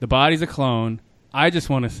 the body's a clone. I just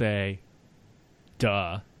want to say,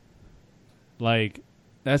 duh. Like,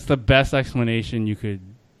 that's the best explanation you could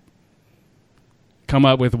come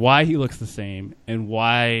up with why he looks the same and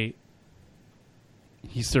why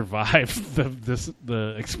he survived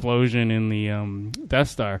the explosion in the Death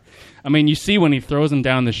Star. I mean, you see when he throws him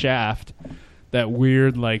down the shaft, that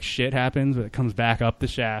weird like shit happens, but it comes back up the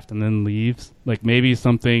shaft and then leaves. Like maybe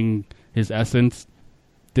something, his essence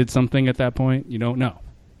did something at that point. You don't know.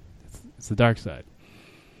 It's the dark side.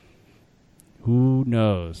 Who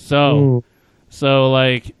knows? So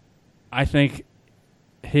like, I think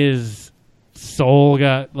his soul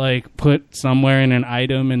got like put somewhere in an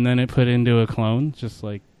item and then it put into a clone, just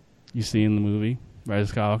like you see in the movie Rise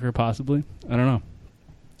of Skywalker, possibly. I don't know,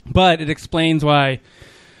 but it explains why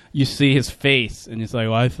you see his face and it's like,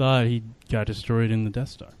 well, I thought he got destroyed in the Death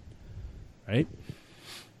Star, right?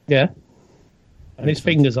 Yeah. And his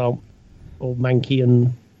fingers are all manky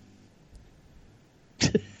and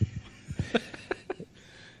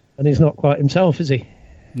and he's not quite himself, is he?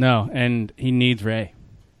 No, and he needs Rey.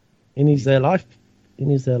 He needs their life. He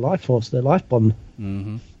needs their life force, their life bond.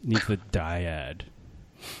 Mm-hmm. Needs the dyad.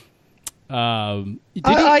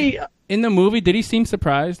 In the movie, did he seem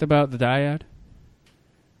surprised about the dyad?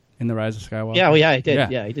 In the Rise of Skywalker? Yeah, well, yeah, he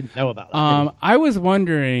did. Yeah, he didn't know about that. did he? I was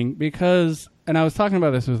wondering because, and I was talking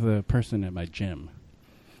about this with a person at my gym.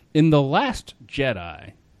 In The Last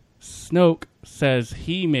Jedi, Snoke says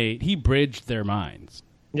he bridged their minds.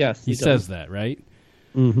 Yes, He says that, right?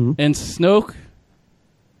 Mm-hmm. And Snoke,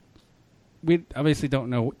 we obviously don't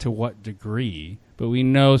know to what degree, but we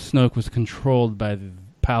know Snoke was controlled by the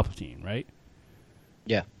Palpatine, right?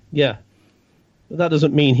 Yeah. Yeah. But that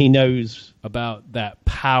doesn't mean he knows About that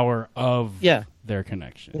power of their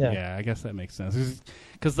connection. Yeah. I guess that makes sense.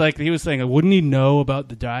 Because like he was saying, wouldn't he know about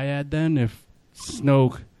the dyad then if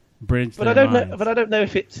Snoke bridged But their I don't minds? know. But I don't know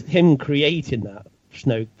if it's him creating that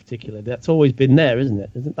Snoke particularly. That's always been there, isn't it?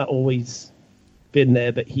 Isn't that always been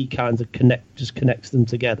there? But he kind of connects them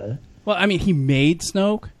together. Well, I mean, he made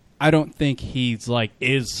Snoke. I don't think he's like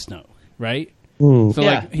is Snoke, right? Mm. So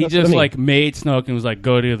Yeah, like he that's just what I mean. like made Snoke and was like,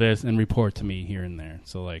 go do this and report to me here and there.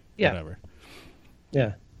 So like whatever.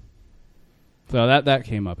 Yeah. So that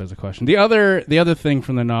came up as a question. The other thing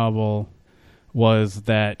from the novel was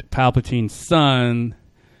that Palpatine's son,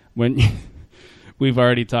 when we've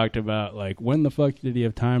already talked about, like, when the fuck did he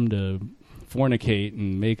have time to fornicate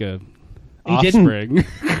and make a offspring?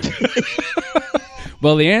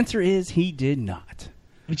 Well, the answer is he did not.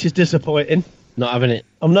 Which is disappointing. Not having it.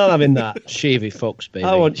 I'm not having that. Sheevy fucks, baby.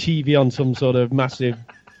 I want Sheevy on some sort of massive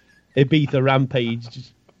Ibiza rampage.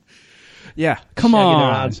 Just Yeah, come shagging on.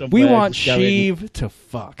 around somewhere, We want just going- Sheev to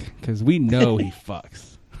fuck, because we know he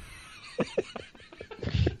fucks.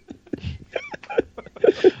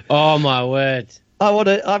 Oh my word!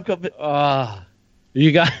 I've got. Oh,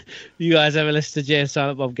 you guys ever listen to Jay and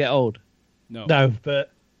Silent Bob Get Old? No,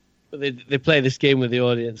 but They play this game with the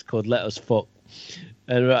audience called Let Us Fuck,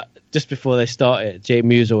 and just before they start it, Jay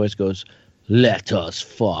Muse always goes, "Let us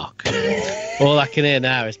fuck." All I can hear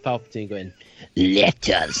now is Palpatine going, "Let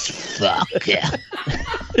us fuck."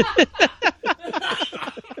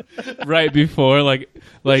 Right before, like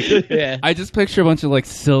Yeah. I just picture a bunch of like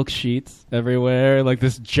silk sheets everywhere, like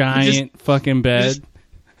this giant fucking bed.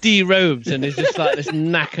 Derobed, and it's just like this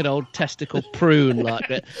knackered old testicle prune, like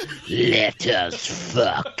that. Let us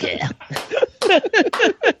fuck.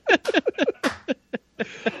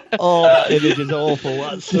 oh, that image is awful.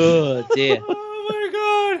 Oh dear. Oh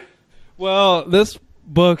my god. Well, this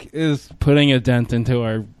book is putting a dent into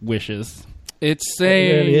our wishes. It's saying,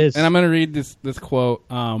 It really is. and I'm going to read this quote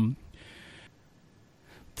to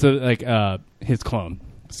like his clone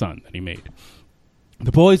son that he made.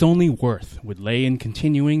 The boy's only worth would lay in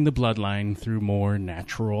continuing the bloodline through more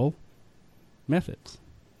natural methods,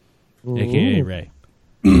 aka Ray.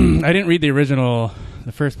 I didn't read the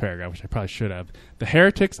first paragraph, which I probably should have. The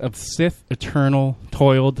heretics of Sith Eternal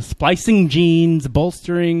toiled, splicing genes,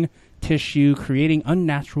 bolstering tissue, creating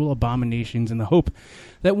unnatural abominations in the hope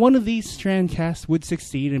that one of these strandcasts would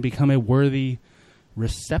succeed and become a worthy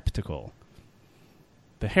receptacle.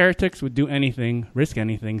 The heretics would do anything, risk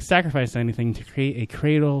anything, sacrifice anything to create a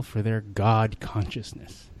cradle for their god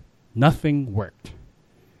consciousness. Nothing worked.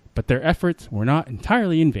 But their efforts were not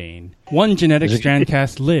entirely in vain. One genetic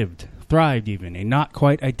strandcast lived, thrived even, a not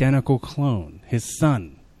quite identical clone, his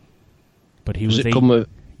son. But he was a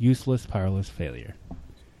useless, powerless failure.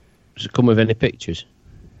 Does it come with any pictures?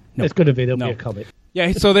 No. It's going to be. There'll No. be a comic.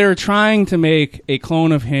 Yeah, so they were trying to make a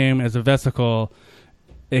clone of him as a vesicle,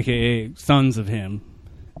 a.k.a. sons of him.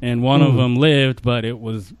 And one of them lived, but it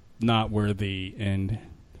was not worthy and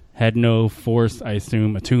had no force, I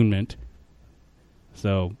assume, attunement.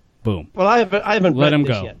 So, boom. Well, I haven't Let read him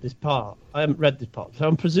this go. yet. This part. I haven't read this part. So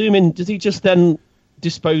I'm presuming, does he just then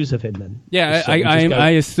dispose of him then? Yeah, Just sort of just go- I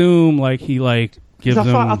assume like he like gives 'Cause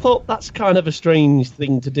him. I thought that's kind of a strange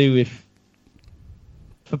thing to do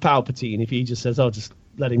for Palpatine if he just says, "Oh, just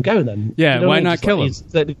let him go then." Yeah, You know what why I mean? not Just kill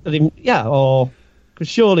him? Let him? Yeah, or because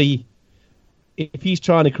surely if he's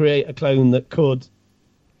trying to create a clone that could,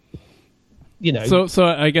 you know, So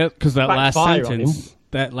I get because that last backfire on sentence.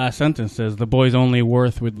 That last sentence says the boy's only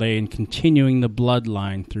worth would lay in continuing the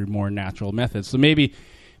bloodline through more natural methods. So maybe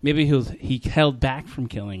he held back from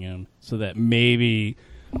killing him so that maybe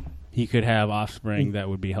he could have offspring that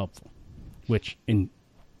would be helpful, which in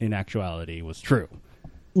actuality was true.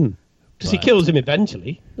 because he kills him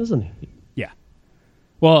eventually, doesn't he? Yeah.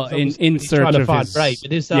 Well, So in he's search trying to of find his Ray, but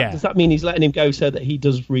does that mean he's letting him go so that he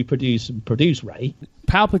does reproduce and produce Ray?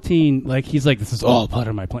 Palpatine, like he's like, this is all part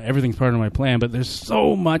of my plan. Everything's part of my plan, but there's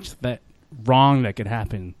so much that wrong that could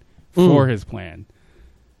happen for his plan.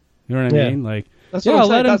 You know what I Yeah. mean? Like, That's yeah, what I'm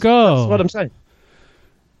saying. let him That's go. That's what I'm saying.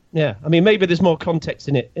 Yeah, I mean, maybe there's more context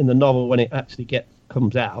in it in the novel when it actually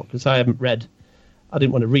comes out, because I didn't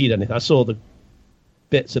want to read anything. I saw the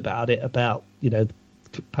bits about it, about, you know,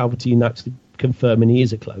 Palpatine actually confirming he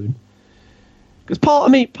is a clone. Because part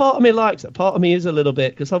of me likes it. Part of me is a little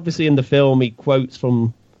bit, because obviously in the film he quotes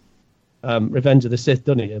from Revenge of the Sith,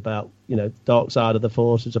 doesn't he, about, you know, dark side of the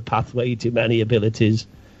Force is a pathway to many abilities,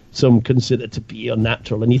 some consider to be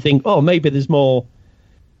unnatural, and you think, oh, maybe there's more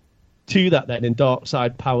to that then in dark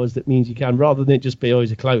side powers that means you can, rather than it just be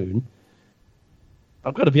always a clone.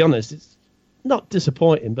 I've got to be honest, it's not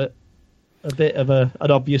disappointing, but a bit of an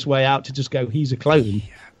obvious way out to just go, he's a clone.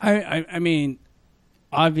 I mean,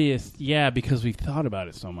 obvious, yeah, because we thought about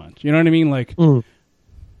it so much. You know what I mean? Like,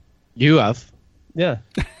 You have. Yeah.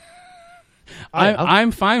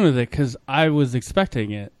 I'm fine with it because I was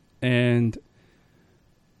expecting it, and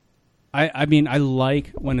I mean, I like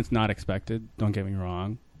when it's not expected. Don't get me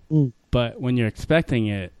wrong, but when you're expecting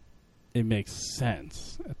it, it makes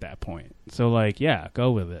sense at that point. So, like, yeah,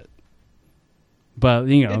 go with it. But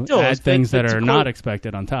you know, It does, add things but that to are quote- not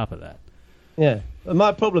expected on top of that. Yeah. And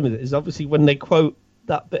my problem with it is obviously when they quote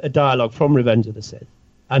that bit of dialogue from Revenge of the Sith,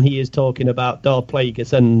 and he is talking about Darth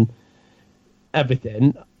Plagueis and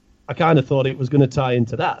everything, I kind of thought it was going to tie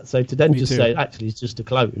into that. So to then Me just too. say actually it's just a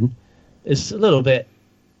clone, it's a little bit.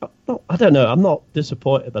 I don't know. I'm not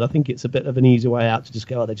disappointed, but I think it's a bit of an easy way out to just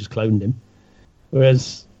go, oh, they just cloned him.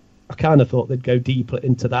 Whereas I kind of thought they'd go deeper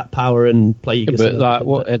into that power and play. But like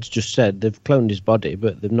what Ed's just said, they've cloned his body,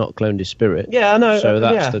 but they've not cloned his spirit. Yeah, I know. So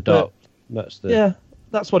that's yeah, the dark. but- That's the. Yeah,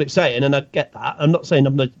 that's what it's saying, and I get that. I'm not saying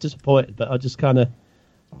I'm not disappointed, but I just kind of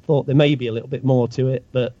thought there may be a little bit more to it,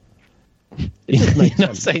 but it just You're makes not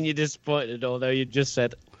sense. saying you're disappointed, although you just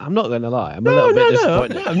said, I'm not going to lie, I'm a No, little bit no,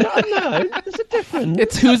 disappointed. no. There's a difference.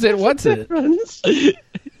 It's who's it, what's it? difference.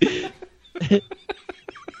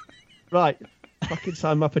 Right, fucking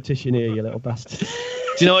sign my petition here, you little bastard. Do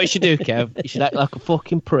you know what you should do, Kev? You should act like a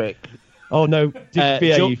fucking prick. Oh no,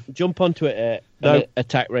 behave. Jump on Twitter No. and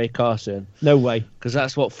attack Ray Carson, No way. because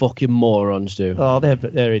that's what fucking morons do. Oh,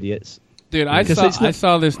 they're idiots. Dude, I Because saw it's not- I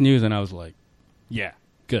saw this news and I was like, yeah,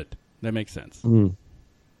 good. That makes sense.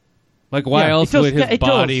 Like, why Yeah, it else does- would his yeah, it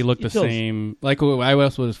body does. look the It does. same? Like, why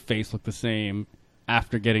else would his face look the same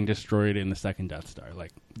after getting destroyed in the second Death Star?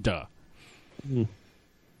 Like, duh.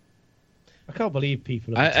 I can't believe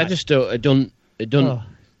people. Have I just don't. It Oh.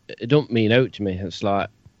 don't mean out to me. It's like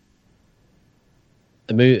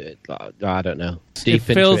the movie. Like, I don't know. Deep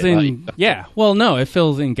It fills into it, in. like, Yeah. Well, no, it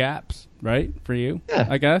fills in gaps, right, for you? Yeah.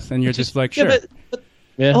 I guess, and you're just like, Yeah, sure. but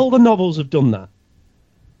yeah. all the novels have done that.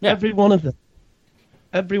 Yeah. Every one of them.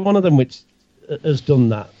 Every one of them which has done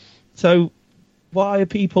that. So why are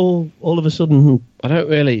people all of a sudden I don't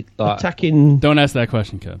really like. attacking? Don't ask that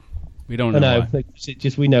question, Kev. We don't I know know. why.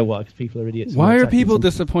 Just we know why, because people are idiots. Why and are attacking people something.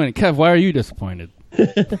 disappointed? Kev, why are you disappointed?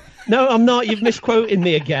 No, I'm not. You've misquoted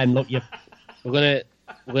me again. Look, you We're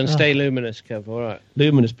gonna stay luminous, Kev. All right.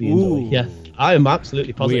 luminous being. Ooh. Yeah, I am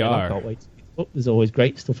absolutely positive. We are. I can't wait. Oh, there's always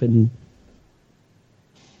great stuff in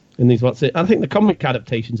these. What's it? I think the comic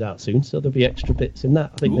adaptation's out soon, so there'll be extra bits in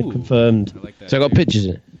that. I think Ooh. they've confirmed. I like that. So I got pictures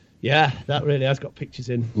in it. Yeah, that really has got pictures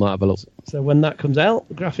in. Might have a look. So when that comes out,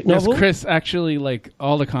 the graphic Yes, novel. Chris, actually, like,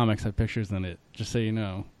 all the comics have pictures in it, just so you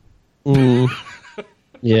know. Believe it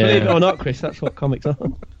Yeah. or not, Chris, that's what comics are.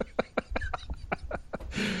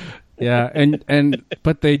 Yeah,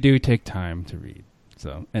 but they do take time to read,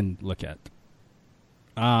 so, and look at.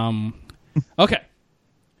 Okay.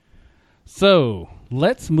 So,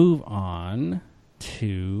 let's move on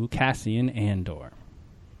to Cassian Andor.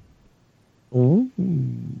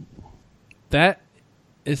 That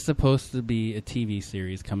is supposed to be a TV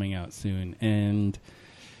series coming out soon, and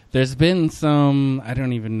there's been some, I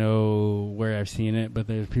don't even know where I've seen it, but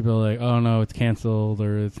there's people like, oh no, it's canceled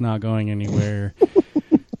or it's not going anywhere.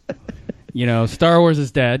 You know, Star Wars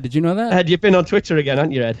is dead. Did you know that? Ed, you've been on Twitter again,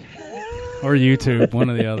 haven't you, Ed? Or YouTube, one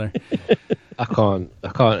or the other. I can't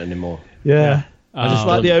anymore. Yeah. I just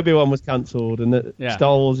like the Obi-Wan was cancelled and that Yeah.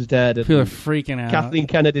 Star Wars is dead. And People are freaking out. Kathleen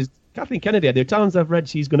Kennedy, the times I've read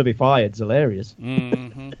she's going to be fired, it's hilarious.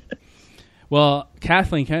 Mhm. Well,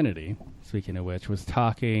 Kathleen Kennedy, speaking of which, was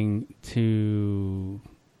talking to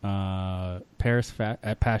Paris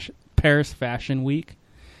Fashion Week,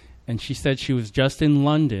 and she said she was just in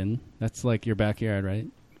London. That's like your backyard, right?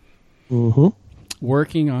 Mm-hmm.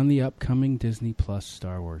 Working on the upcoming Disney Plus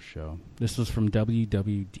Star Wars show. This was from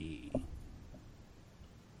WWD.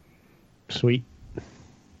 Sweet.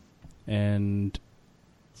 And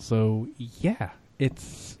so, yeah,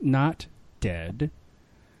 it's not dead.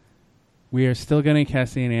 We are still getting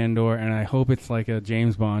Cassian Andor, and I hope it's like a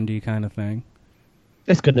James Bondy kind of thing,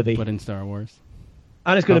 It's going to be. but in Star Wars.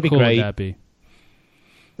 And it's going to be How cool great. would that be?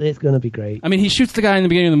 It's going to be great. I mean, he shoots the guy in the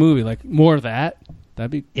beginning of the movie. Like, more of that. That'd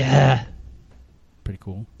be Yeah. pretty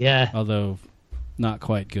cool. Yeah. Although, not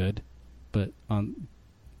quite good, but on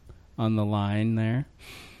the line there.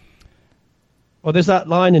 Well, there's that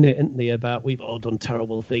line in it, isn't there, about we've all done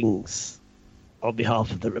terrible things on behalf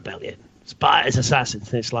of the rebellion. Spies, assassins.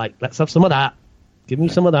 And it's like, let's have some of that. Give me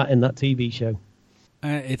some of that in that TV show.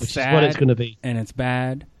 It's Which sad, is what it's going to be. and it's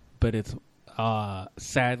bad, but it's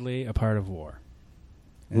sadly a part of war.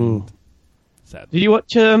 And sad. Did you watch,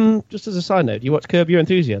 just as a side note, do you watch Curb Your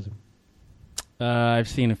Enthusiasm? I've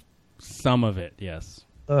seen some of it, yes.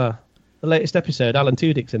 The latest episode, Alan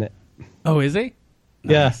Tudyk's in it. Oh, is he?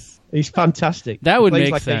 Yeah. Nice. He's fantastic. That He would plays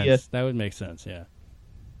make like sense. That would make sense, yeah.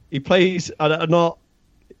 He plays,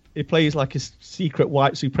 he plays like a secret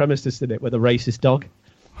white supremacist in it with a racist dog.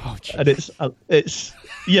 Oh, geez. And it's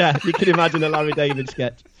yeah, you can imagine a Larry David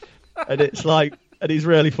sketch. And it's like, and he's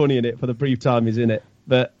really funny in it for the brief time he's in it.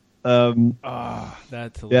 But, That's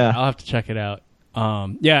hilarious. Yeah. I'll have to check it out.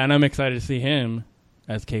 Yeah, and I'm excited to see him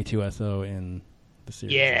as K2SO in the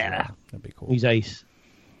series. Yeah. as well. That'd be cool. he's ace.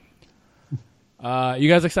 You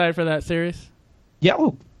guys excited for that series? Yeah,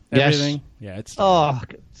 well, Yes. everything. Yeah, it's Oh,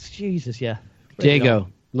 Jesus, yeah. Diego,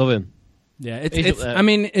 love him. yeah. He's It's up there. I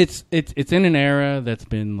mean, it's in an era that's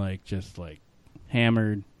been like just like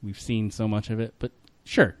hammered. We've seen so much of it, but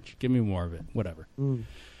sure, give me more of it. Whatever.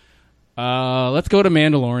 Let's go to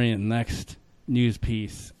Mandalorian next news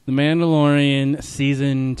piece. The Mandalorian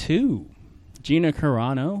season 2. Gina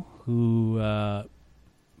Carano, who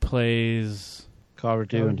plays Cara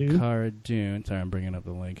Dune. Cara Dune. Sorry, I'm bringing up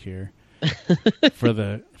the link here for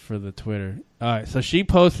the Twitter. All right, so she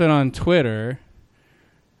posted on Twitter,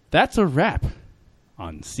 "That's a wrap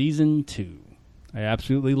on season 2. I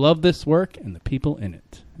absolutely love this work and the people in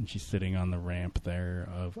it." And she's sitting on the ramp there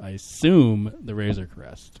of, I assume, the Razor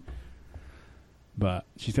Crest. But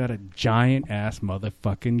she's got a giant ass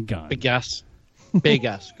motherfucking gun. Big ass. Big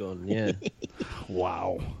ass gun, yeah.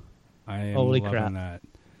 Wow. I am Holy loving crap.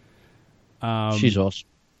 that. She's awesome.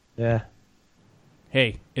 Yeah.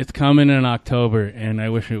 Hey, it's coming in October, and I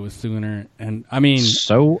wish it was sooner. And I mean,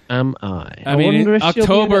 So am I. I mean, wonder if she'll be in it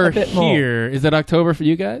October a bit more. here. Is it October for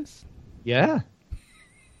you guys? Yeah.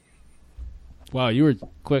 Wow, you were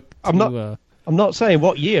quick. I'm not- I'm not saying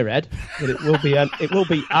what year, Ed, but it will be an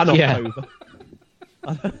Yeah.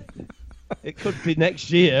 October. It could be next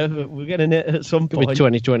year, but we're getting it at some Could be point.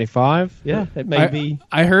 2025. Yeah, it may be.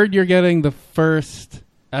 I heard you're getting the first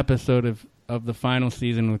episode of the final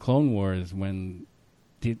season of the Clone Wars when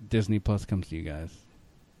Disney Plus comes to you guys.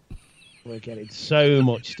 We're getting so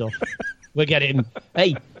much stuff. We're getting.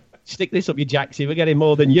 Hey, stick this up your jacksie. We're getting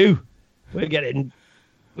more than you. We're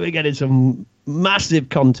getting some massive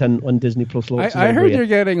content when Disney Plus launches. I over heard here. you're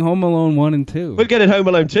getting Home Alone 1 and 2. We're getting Home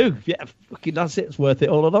Alone 2. Yeah, fucking that's it. It's worth it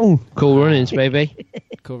all along. Cool runnings, baby.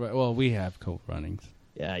 Cool, well, we have Cool Runnings.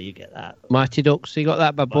 Yeah, you get that. Mighty Ducks, you got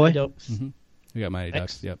that, bad boy? Mighty Ducks. We got Mighty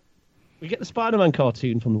Ducks. Yep. We get the Spider-Man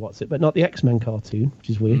cartoon from the What's It, but not the X-Men cartoon, which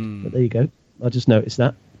is weird. But there you go. I just noticed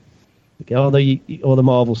that. We get all the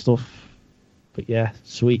Marvel stuff. But yeah,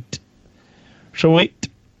 sweet. Sweet.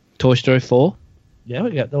 Toy Story 4. Yeah,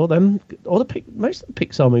 we get all them. Most of the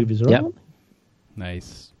Pixar movies are Yep. on.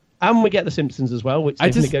 Nice. And we get The Simpsons as well, which I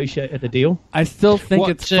they've just- negotiated a deal. I still think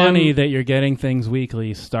What, it's funny um, that you're getting things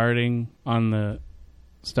weekly starting on the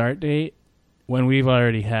start date when we've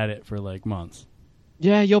already had it for like months.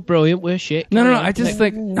 Yeah, you're brilliant. We're shit. No. Carry on. I just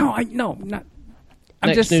think not. I'm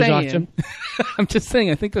Next just news saying. item. I'm just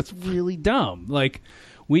saying. I think that's really dumb. Like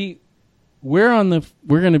we're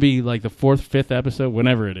going to be like the 4th, 5th episode,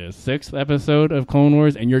 whenever it is, 6th episode of Clone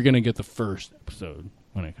Wars, and you're going to get the first episode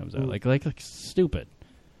when it comes out. Like stupid.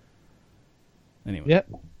 Anyway. Yep.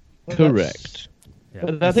 Correct. Yeah, But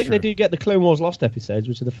I that's think they true. do get the Clone Wars Lost episodes,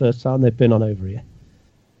 which are the first time they've been on over here.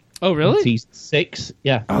 Oh, really? Season 6.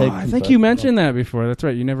 Yeah. Oh, I think you mentioned that before. That's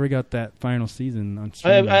right. You never got that final season on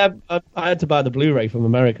streaming. I had to buy the Blu-ray from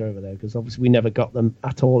America over there because obviously we never got them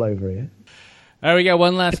at all over here. All right, we got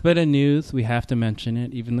one last bit of news. We have to mention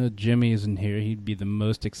it. Even though Jimmy isn't here, he'd be the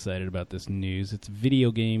most excited about this news. It's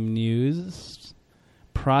video game news.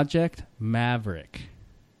 Project Maverick.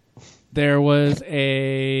 There was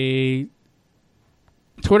a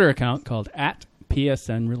Twitter account called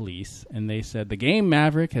 @PSN_Release, and they said the game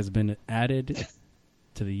Maverick has been added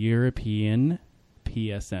to the European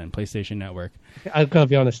PSN, PlayStation Network. I've got to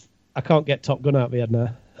be honest. I can't get Top Gun out of my head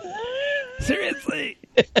now. Seriously?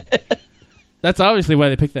 That's obviously why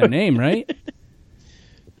they picked that name, right?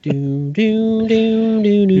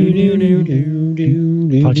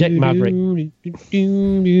 Project Maverick.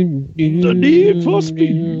 The Need for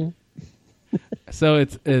Speed. So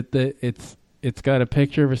it's got a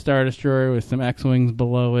picture of a Star Destroyer with some X-wings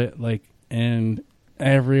below it, like, and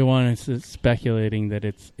everyone is speculating that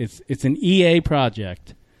it's an EA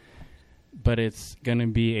project, but it's gonna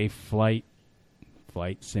be a flight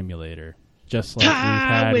simulator, just like we've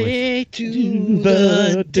had with. Highway to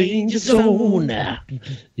the danger zone.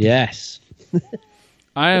 Yes.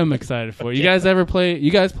 I am excited for it. You guys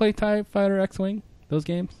play TIE Fighter X-wing? Those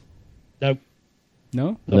games? No,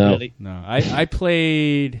 No? not No. really. No. I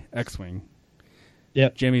played X-wing. Yeah,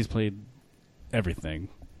 Jimmy's played everything.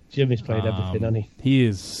 Jimmy's played everything, hasn't he? He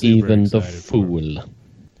is super Even the excited for it. fool.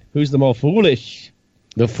 Who's the more foolish?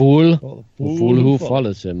 The fool. Oh, The fool who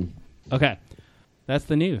follows him. Okay, that's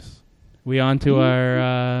the news. We on to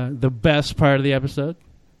our the best part of the episode.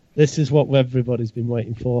 This is what everybody's been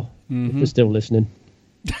waiting for. Mm-hmm. If they're still listening.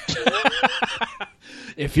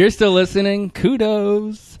 If you're still listening,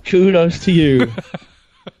 kudos. Kudos to you.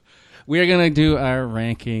 We are gonna do our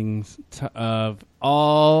rankings of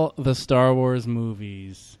all the Star Wars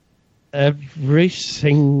movies. Every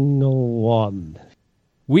single one.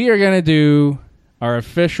 We are gonna do our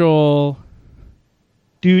official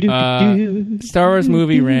Star Wars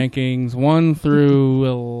movie rankings 1 through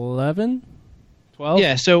 11? 12?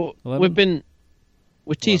 Yeah, so 11?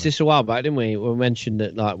 we teased this a while back, didn't we? We mentioned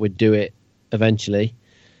that like we'd do it eventually,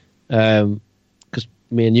 because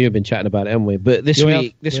me and you have been chatting about it, haven't we? But this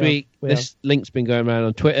week, this link's been going around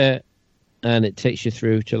on Twitter, and it takes you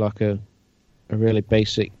through to like a really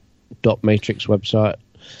basic dot matrix website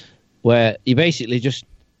where you basically just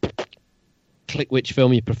click which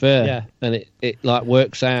film you prefer, and it like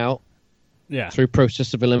works out through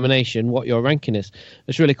process of elimination what your ranking is.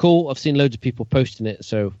 It's really cool. I've seen loads of people posting it,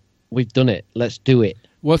 so we've done it. Let's do it.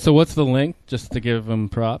 What's the link? Just to give them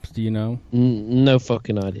props. Do you know? No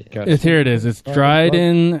fucking idea. Here it is. It's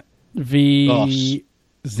Dryden V0S.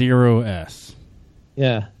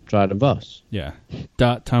 Yeah, Dryden Boss. Yeah.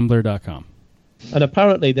 .tumblr.com. And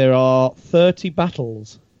apparently there are 30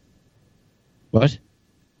 battles. What?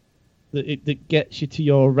 That gets you to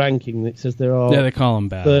your ranking. It says there are. Yeah, they call them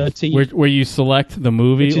battles. 30. Where you select the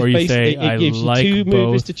movie, or you say I gives you like two both.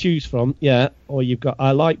 movies to choose from. Yeah, or you've got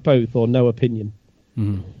I like both or no opinion.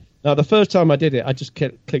 Mm-hmm. Now the first time I did it, I just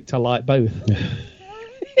clicked I like both,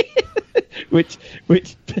 which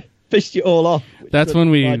pissed you all off. That's when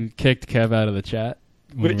we kicked Kev out of the chat.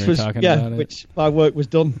 When we were talking about it. Which my work was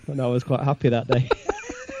done, and I was quite happy that day.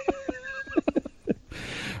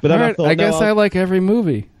 But then I thought, I guess I like every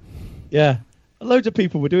movie. Yeah, loads of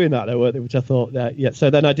people were doing that though, weren't they? Which I thought, yeah. So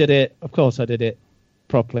then I did it. Of course, I did it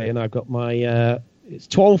properly, and I've got my. It's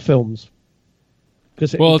 12 films.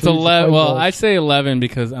 It's 11. Well, I say 11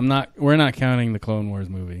 because we're not counting the Clone Wars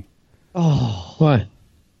movie. Oh, why?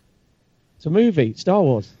 It's a movie. Star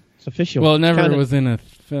Wars. It's official. Well, it never was in a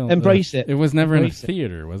film. Embrace it. It was never in a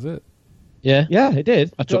theater, was it? Yeah. Yeah, it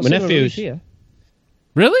did. I took my nephews. Here.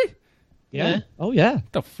 Really? Yeah. Oh, yeah.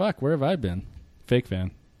 What the fuck? Where have I been? Fake fan.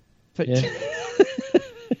 Yeah.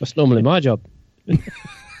 That's normally my job.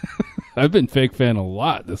 I've been fake fan a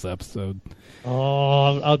lot this episode.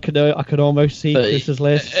 Oh, I could almost see Chris's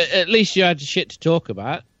list. At least you had shit to talk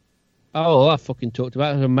about. Oh, all I fucking talked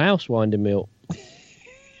about was a mouse winding me up.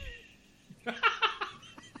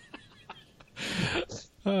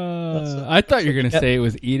 I thought you were going to say it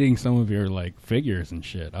was eating some of your like figures and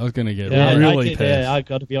shit. I was going to get really pissed. Yeah, I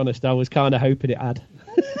got to be honest. I was kind of hoping it had.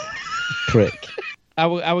 Prick.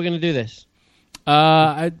 How are we going to do this?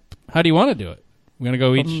 How do you want to do it? We're going to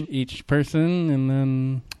go each person, and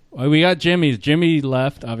then we got Jimmy's. Jimmy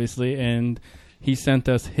left, obviously, and he sent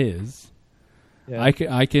us his. Yeah. I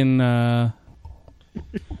can.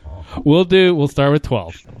 We'll start with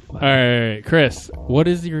 12. All right, Chris. What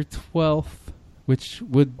is your 12th? Which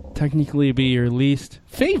would technically be your least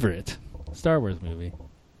favorite Star Wars movie?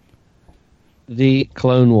 The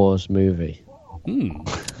Clone Wars movie.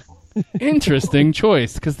 Interesting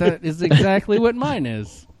choice, because that is exactly what mine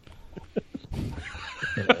is.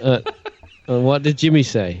 What did Jimmy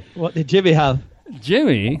say? What did Jimmy have?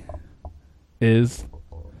 Jimmy is...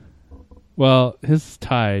 Well, his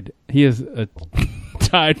tied. He is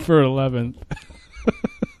tied for 11th.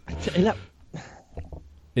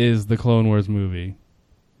 Is the Clone Wars movie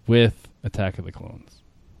with Attack of the Clones.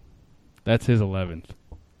 That's his 11th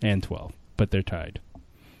and 12th, but they're tied.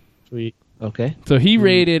 Sweet. Okay. So he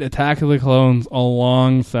rated Attack of the Clones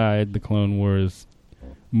alongside the Clone Wars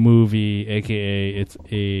movie, a.k.a. it's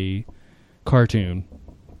a cartoon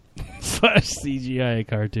 / CGI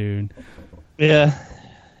cartoon. Yeah.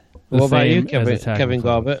 What about you, Kevin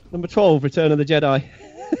Garbutt? Number 12, Return of the Jedi.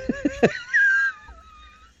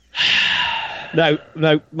 No,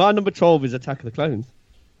 my number 12 is Attack of the Clones.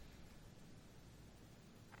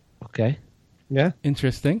 Okay. Yeah.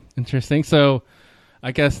 Interesting. So,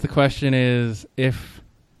 I guess the question is, if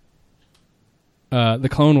the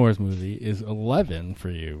Clone Wars movie is 11 for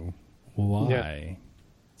you, why? Yeah.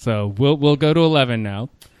 So we'll go to 11 now.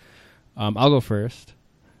 I'll go first.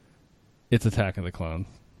 It's Attack of the Clones.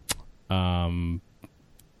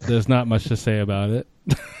 There's not much to say about it.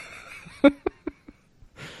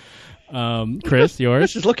 Chris, yours?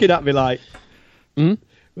 Chris is looking at me like,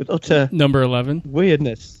 with utter number 11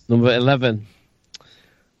 weirdness. Number 11,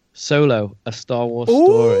 Solo, A Star Wars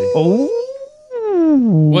Story. Oh,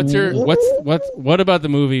 what about the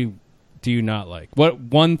movie do you not like? What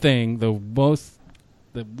one thing, the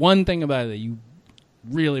one thing about it that you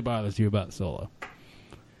really bothers you about Solo?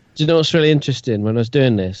 Do you know what's really interesting? When I was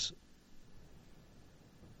doing this,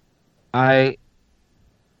 when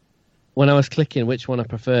I was clicking which one I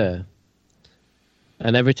prefer,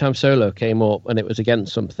 and every time Solo came up and it was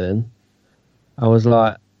against something, I was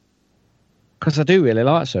like, because I do really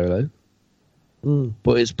like Solo,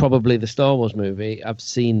 but it's probably the Star Wars movie I've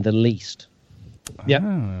seen the least. Yep. Okay.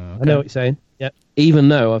 I know what you're saying. Yep. Even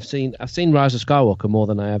though I've seen Rise of Skywalker more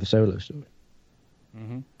than I have a Solo Story.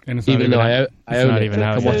 And it's not Even though I own not it, even I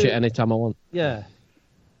out can yet. watch it anytime I want. Yeah.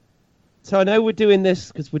 So I know we're doing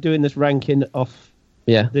this because we're doing this ranking off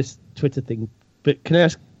Yeah. this Twitter thing. But can I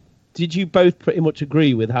ask, did you both pretty much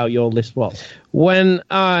agree with how your list was? When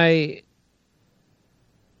I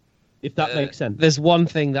If that makes sense. there's one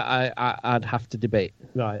thing that I'd have to debate,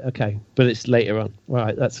 Right, okay. but it's later on.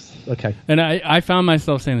 Right, that's okay. And I found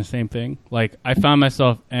myself saying the same thing. Like, I found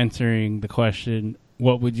myself answering the question,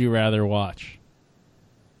 what would you rather watch?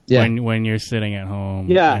 Yeah. When you're sitting at home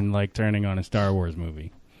Yeah. and, like, turning on a Star Wars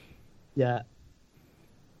movie. Yeah.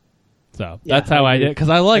 So, Yeah, that's how I I agree. did. Because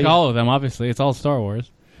I like all of them, obviously. It's all Star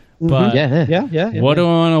Wars. But Yeah. what do I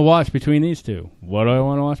want to watch between these two? What do I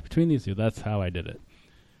want to watch between these two? That's how I did it.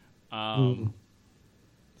 So,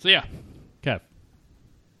 yeah. Kev.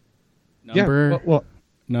 What?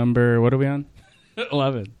 Number, what are we on?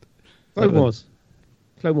 11. Clone Wars.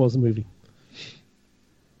 Clone Wars, the movie.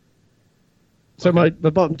 So my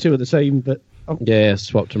bottom two are the same, but... Yeah,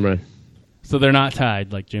 swapped them around. So they're not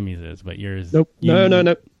tied like Jimmy's is, but yours... Nope.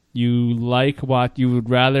 No. You you would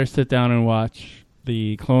rather sit down and watch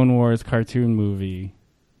the Clone Wars cartoon movie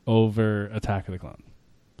over Attack of the Clones.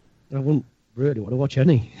 I wouldn't really want to watch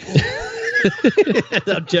any.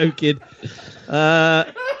 I'm joking. No,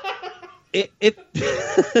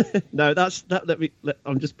 that's that.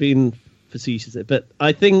 I'm just being facetious, but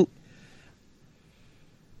I think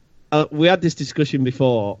we had this discussion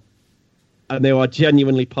before, and there are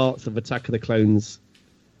genuinely parts of Attack of the Clones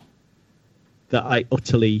that I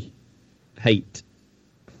utterly hate.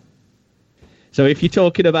 So if you're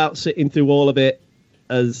talking about sitting through all of it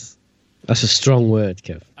as... That's a strong word,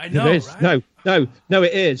 Kev. I know, It is. right? No,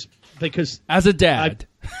 it is. Because As a dad.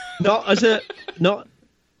 not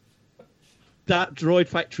that droid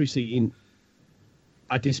factory scene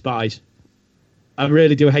I despise. I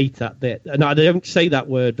really do hate that bit. And I don't say that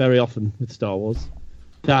word very often with Star Wars.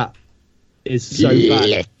 That is so bad.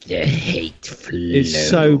 Let the hate flow It's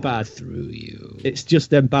so bad. through you. It's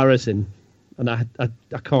just embarrassing. And I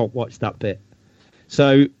can't watch that bit.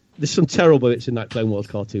 So there's some terrible bits in that Clone Wars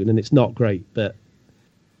cartoon, and it's not great. But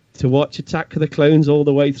to watch Attack of the Clones all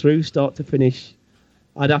the way through, start to finish,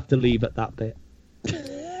 I'd have to leave at that bit.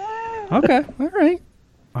 Okay, all right.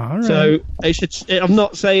 So I'm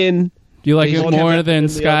not saying... Do you like it One more better than the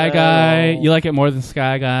Sky other. Guy? You like it more than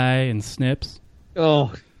Sky Guy and Snips?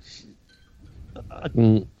 Oh,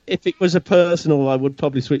 if it was a personal, I would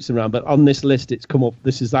probably switch them around. But on this list, it's come up.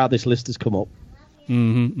 This is how this list has come up.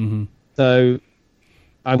 So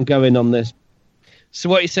I'm going on this. So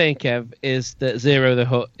what you're saying, Kev, is that Zero the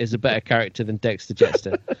Hutt is a better character than Dexter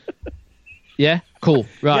Jettster? Yeah? Cool.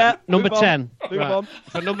 Right. Yeah, number move on. 10. Move Right. on.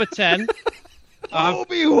 For number 10...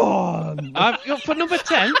 Obi-Wan! For number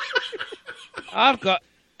 10, I've got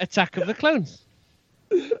Attack of the Clones.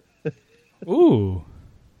 Ooh.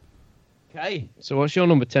 Okay. So what's your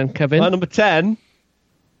number 10, Kevin? My number 10.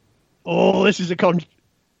 Oh, this is the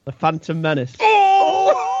Phantom Menace.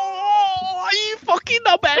 Oh, are you fucking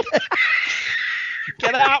knobhead?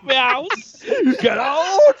 Get out of my house. Get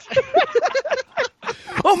out!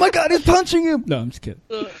 Oh my God, he's punching him! No, I'm just kidding.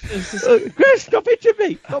 Chris, stop hitting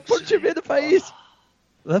me! Stop punching me in the face!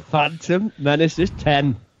 The Phantom Menace is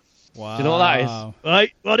 10. Wow. Do you know what that is?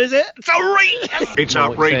 Right, what is it? It's outrageous! It's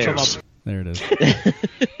outrageous. There it is.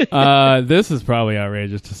 This is probably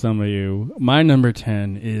outrageous to some of you. My number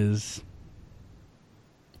 10 is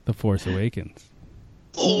The Force Awakens.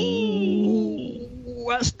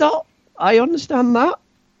 That's not... I understand that.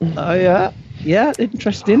 Yeah,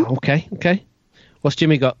 interesting. Okay. What's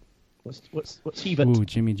Jimmy got? What's he got? Ooh,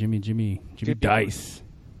 Jimmy Dice.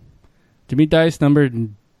 Jimmy Dice number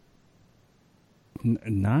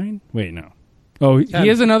 9? Wait, no. Oh, he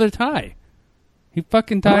has another tie. He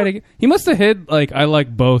fucking tied again. He must have hit, like, I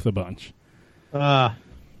like both a bunch. We'll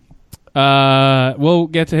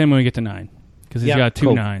get to him when we get to 9. Because he's got two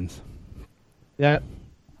cool. 9s. Yeah.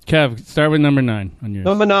 Kev, start with number 9 on yours.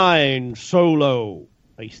 Number 9, Solo,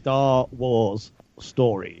 a Star Wars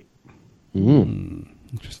story.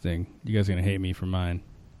 Interesting. You guys are going to hate me for mine.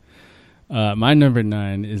 My number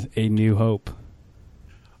 9 is A New Hope.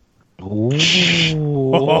 Oh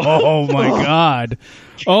my God.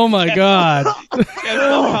 Oh my God.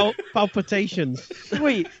 Palpitations.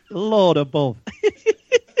 Sweet Lord above.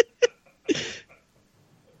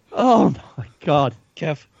 Oh my God.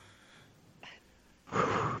 Kev.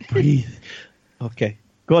 Breathe. Okay.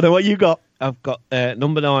 Go on, then, what you got? I've got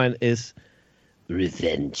number 9 is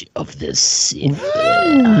Revenge of the Sith.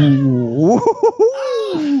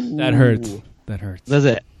 That hurts. That hurts. Does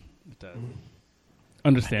it? It does.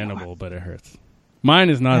 Understandable, but it hurts. Mine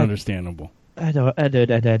is not understandable.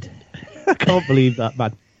 Ed. I can't believe that,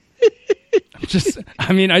 man.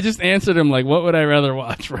 I just answered him like, what would I rather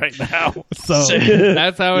watch right now? So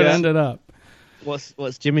that's how it ended up.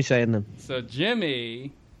 What's Jimmy saying then? So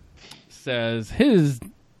Jimmy says his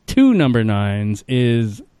 2 number 9s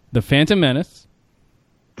is The Phantom Menace.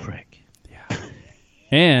 Prick. Yeah.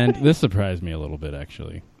 And this surprised me a little bit,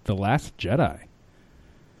 actually. The Last Jedi.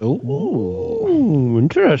 Ooh,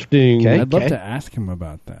 interesting. Okay, I'd love to ask him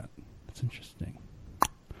about that. It's interesting.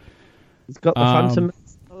 It's got the Phantom.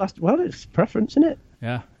 Well, it's preference, isn't it?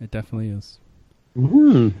 Yeah, it definitely is.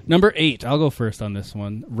 Mm-hmm. Number 8. I'll go first on this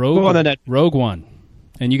one. Rogue One.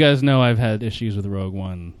 And you guys know I've had issues with Rogue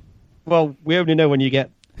One. Well, we only know when you get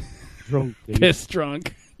drunk. Piss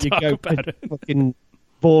drunk. You go fucking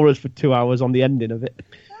bore us for 2 hours on the ending of it.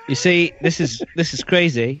 You see, this is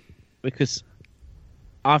crazy because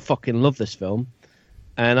I fucking love this film,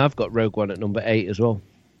 and I've got Rogue One at number 8 as well.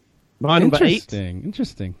 My number 8.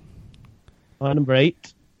 Interesting. My number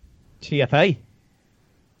 8. TFA.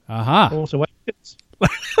 Aha. Force Awakens.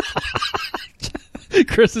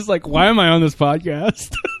 Chris is like, why am I on this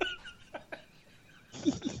podcast?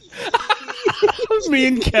 Me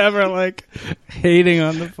and Kev are like hating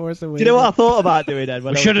on the Force Awakens. Do you know what I thought about doing, Ed?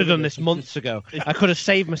 We should have done this months ago. I could have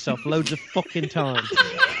saved myself loads of fucking time.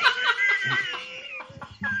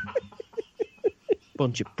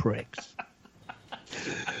 Bunch of pricks.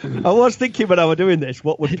 I was thinking when I was doing this,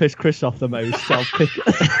 what would piss Chris off the most? So I'll pick.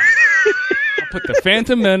 I put the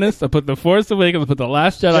Phantom Menace, I put the Force Awakens, I put the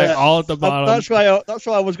Last Jedi all at the bottom. That's why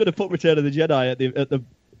I was going to put Return of the Jedi at the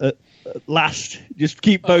last. Just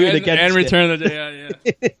keep voting against and Return of the Jedi.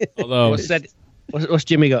 Yeah. Although, what's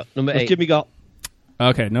Jimmy got? Number 8. What's Jimmy got?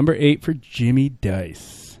 Okay, number 8 for Jimmy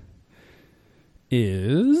Dice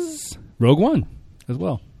is Rogue One as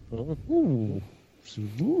well. Ooh,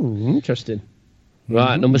 interesting.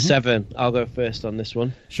 Right, number 7. I'll go first on this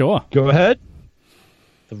one. Sure. Go ahead.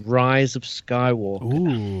 The Rise of Skywalker.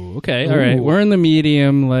 Ooh, okay, all right. We're in the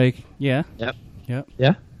medium, yeah. Yep.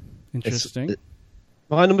 Yeah. Interesting.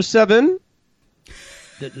 My number 7.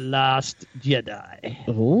 The Last Jedi.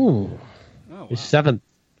 Ooh. Wow. Is 7th.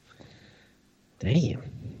 Damn.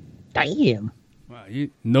 Wow,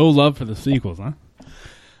 no love for the sequels, huh?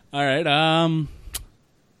 All right,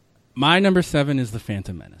 my number 7 is The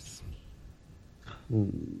Phantom Menace.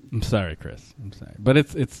 I'm sorry, Chris. I'm sorry, but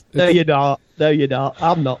it's No, you're not. No, you're not.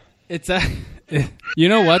 I'm not. It's you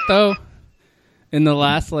know what though? In the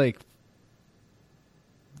last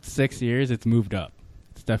 6 years, it's moved up.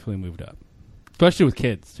 It's definitely moved up, especially with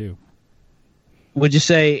kids too. Would you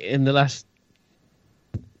say in the last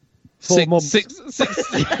 4 months? Six in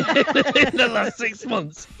the last 6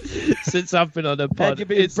 months since I've been on a pod? You've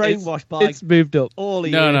been brainwashed by it's moved up. all of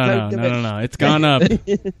you. No. It's gone up.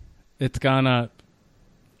 It's gone up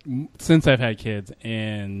since I've had kids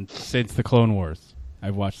and since the Clone Wars.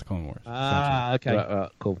 I've watched the Clone Wars. Okay. Right,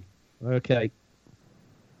 cool. Okay.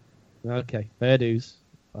 Fair dues.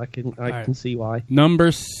 I can see why.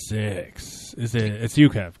 Number 6 is it? It's you,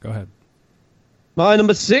 Kev. Go ahead. My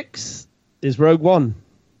number 6 is Rogue One,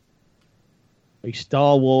 a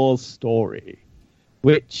Star Wars story.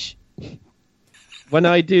 Which, when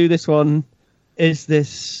I do this one, is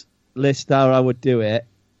this list how I would do it?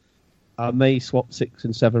 I may swap 6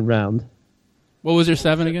 and 7 round. What was your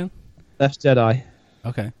 7 again? Last Jedi.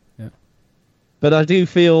 Okay. Yeah. But I do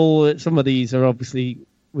feel that some of these are obviously,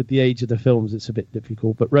 with the age of the films, it's a bit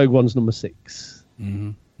difficult. But Rogue One's number 6. Mm-hmm.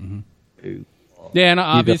 Mm-hmm. Yeah, and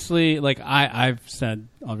obviously, I've said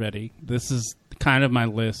already, this is kind of my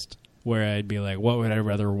list where I'd be like, what would I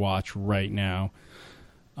rather watch right now?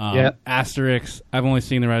 Asterix, I've only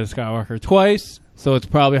seen The Rise of Skywalker twice, so it's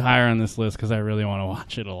probably higher on this list because I really want to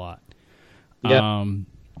watch it a lot. Yep.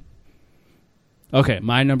 Okay,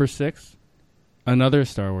 my number 6, another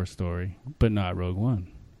Star Wars story, but not Rogue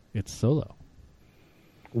One. It's Solo.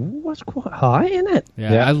 Ooh, that's quite high, isn't it?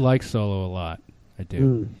 Yeah, I like Solo a lot. I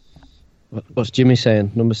do. What's Jimmy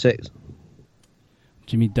saying? Number 6.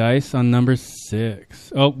 Jimmy Dice on number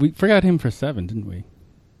 6. Oh, we forgot him for 7, didn't we?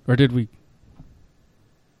 Or did we?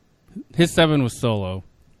 His 7 was Solo.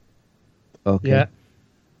 Okay.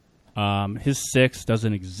 Yeah. His 6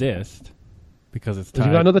 doesn't exist because it's Has tied.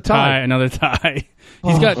 he got another tie? Another tie.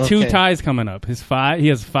 He's got 2 ties coming up. He has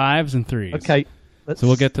 5s and 3s. Okay. So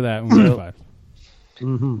we'll get to that when we get 5.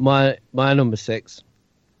 Mm-hmm. My number 6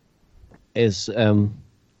 is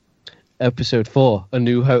episode 4, A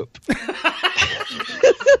New Hope.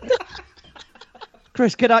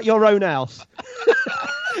 Chris, get out your own house.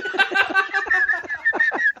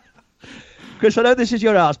 Chris, I know this is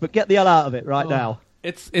your house, but get the hell out of it right now.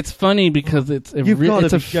 It's funny because it's You've gotta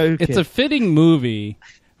be joking. it's a fitting movie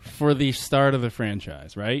for the start of the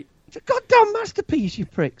franchise, right? It's a goddamn masterpiece, you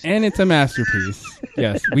pricks. And it's a masterpiece.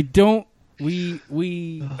 Yes, we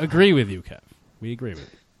agree with you, Kev. We agree with you.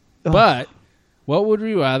 But what would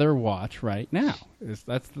we rather watch right now? That's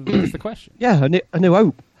the question. Yeah, A New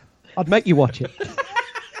Hope. I'd make you watch it.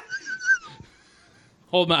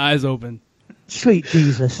 Hold my eyes open. Sweet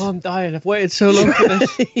Jesus. Oh, I'm dying. I've waited so long for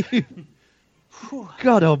this.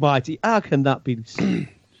 God almighty, how can that be?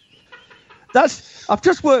 I've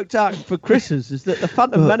just worked out for Chris's is that the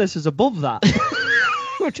Phantom Menace is above that,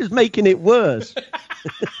 which is making it worse.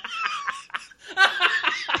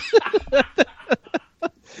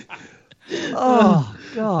 Oh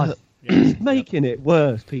God, it's making it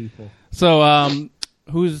worse, people. So,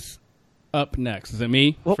 who's up next? Is it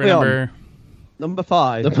me What for we number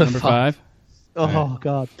 5? number 5? Oh Right.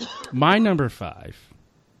 God, My number 5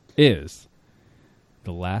 is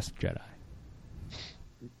The Last Jedi.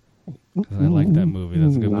 'Cause I like that movie.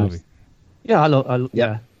 That's a good Nice. movie. yeah,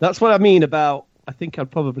 yeah. That's what I mean about. I think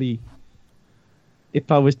I'd probably,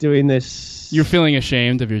 if I was doing this. You're feeling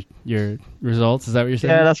ashamed of your results? Is that what you're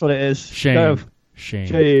saying? Yeah, that's what it is. Shame. No, Shame.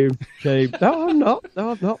 shame. No, I'm not.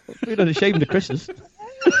 I'm feeling ashamed of Chris's.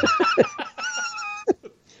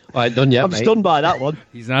 All right, done yet, I'm mate. stunned by that one.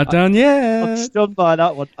 He's not done yet. I'm stunned by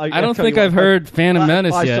that one. I don't think I've heard Phantom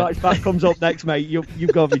Menace yet. That comes up next, mate. You've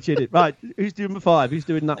got to be kidding. Right, who's doing number 5? Who's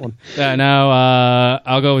doing that one? Yeah, now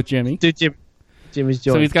I'll go with Jimmy. Do Jimmy's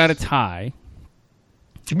Joyce. So he's got a tie.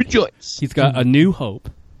 Jimmy Joyce. He's got A New Hope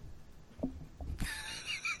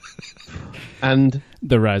And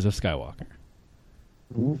The Rise of Skywalker.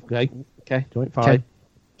 Okay. Joint 5. Okay.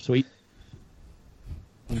 Sweet.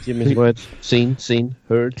 Jimmy's words. Seen,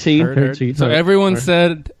 heard. Heard. So everyone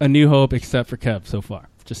said A New Hope except for Kev so far.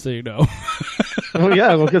 Just so you know. Oh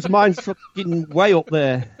yeah, well, because mine's fucking way up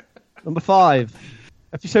there. Number 5,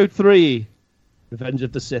 Episode 3, Revenge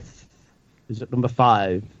of the Sith, is at number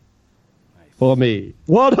 5 for me.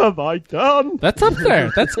 What have I done? That's up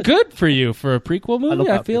there. That's good for you for a prequel movie. love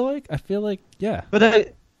I that feel like yeah.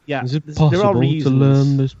 But yeah, Is it there possible are reasons. to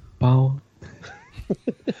learn this power?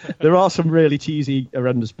 There are some really cheesy,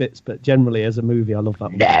 horrendous bits, but generally, as a movie, I love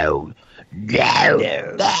that. No.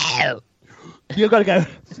 You got to go.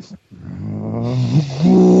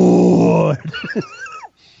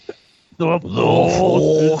 The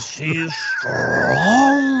Force is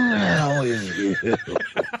strong with you.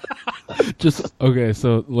 Just okay,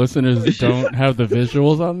 so listeners don't have the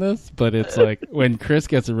visuals on this, but it's like when Chris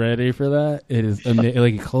gets ready for that, it is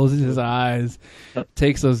like he closes his eyes,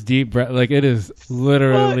 takes those deep breaths, like it is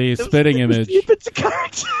literally spitting image. It's a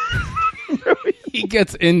character. He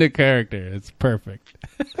gets into character. It's perfect.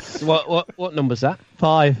 What number's that?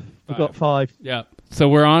 5. We've got 5. Yeah. So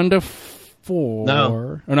we're on to 4.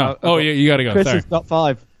 No. Or no. Oh, you got to go. Chris Sorry. has got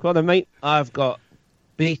 5. Go on then, mate. I've got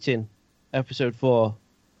beating Episode 4,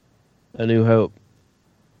 A New Hope.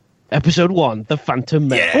 Episode 1, The Phantom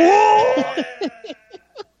Menace.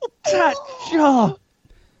 Sure.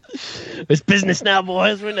 It's business now,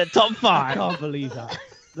 boys. We're in the top I 5. can't believe that.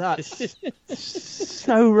 That's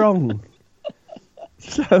so wrong.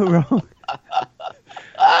 So wrong.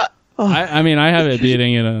 I mean, I have it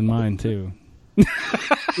beating it on mine too.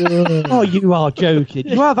 Oh, you are joking.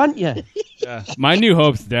 You have, haven't you? Yeah. My New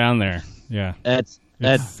Hope's down there. Yeah. Ed,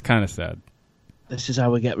 It's kind of sad. this is how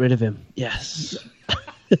we get rid of him. Yes.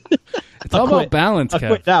 It's all about balance, I Kev.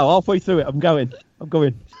 quit now. Halfway through it, I'm going.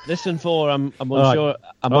 Listen, 4, I'm All right. unsure.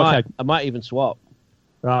 Okay. I might even swap.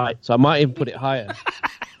 Right. So I might even put it higher.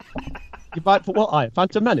 You might put what?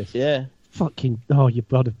 Phantom Menace? Yeah. Fucking. Oh, you've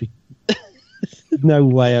got to be. No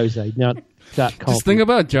way, Jose. No, that can't. Just think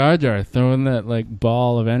about Jar Jar throwing that like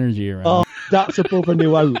ball of energy around. Oh, that's above A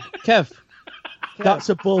New Hope. Kev. That's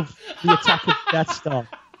above the attack of Death Star.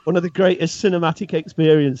 One of the greatest cinematic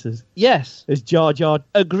experiences Yes. is Jar Jar.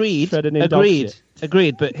 Agreed. Treading in dog Agreed. shit.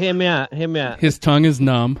 Agreed. But hear me out. His tongue is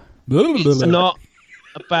numb. It's not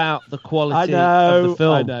about the I quality know. of the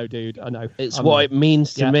film. I know, dude. I know. It's I what know. it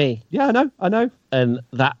means to Yeah. me Yeah, I know. I know. and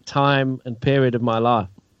that time and period of my life.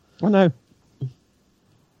 I know.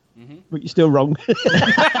 But you're still wrong.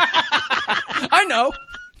 I know.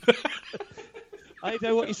 I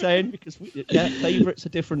know what you're saying because favourites are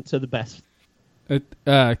different to the best.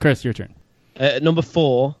 Chris, your turn. Number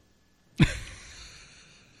 4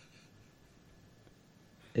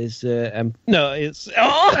 is no, it's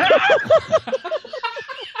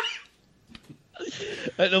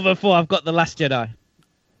at number 4 I've got The Last Jedi.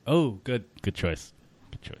 Oh, good choice.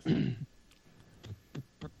 Good choice.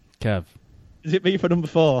 Kev, Is it me for number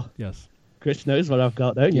 4? yes. Chris knows what I've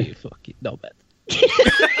got, don't you? You fucking no bet.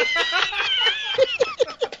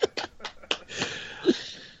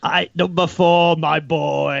 Number 4, my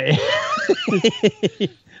boy.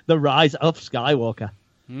 The Rise of Skywalker.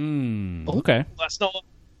 Okay. That's not.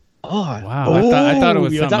 Wow. I thought it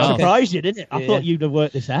was something That else. surprised you, didn't it? I thought you'd have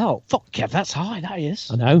worked this out. Fuck, Kev, that's high. That is.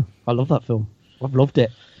 I know. I love that film. I've loved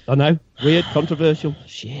it. I know. Weird, controversial.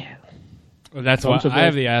 Shit. Well, that's why I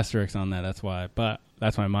have the asterisk on that. That's why. But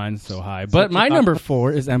that's why mine's so high. But my number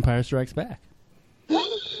 4 is Empire Strikes Back.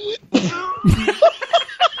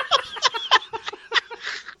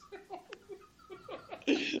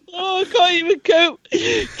 Oh, I can't even cope.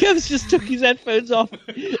 Kev's just took his headphones off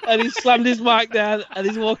and he's slammed his mic down and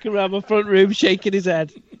he's walking around my front room shaking his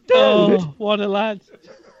head. Oh, what a lad.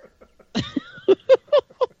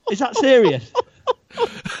 Is that serious?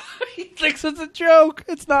 He thinks it's a joke.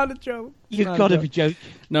 It's not a joke. You've got to be joking.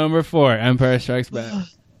 Number 4, Empire Strikes Back.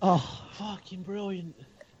 Oh, fucking brilliant.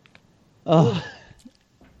 Oh,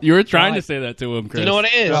 You were trying to say that to him, Chris. Do you know what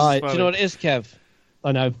it is? Right. Do you know what it is, Kev?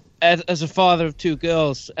 I know. Ed, as a father of 2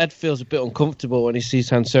 girls, Ed feels a bit uncomfortable when he sees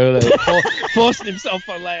Han Solo forcing himself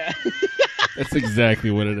on Leia. That's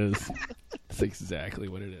exactly what it is. That's exactly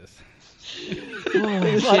what it is.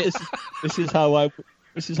 It's like,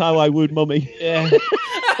 this is how I wooed mummy. Yeah.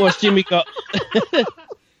 What's Jimmy got?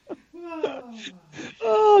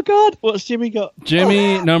 Oh God. What's Jimmy got?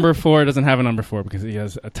 Jimmy, number 4, doesn't have a number 4 because he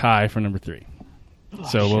has a tie for number 3.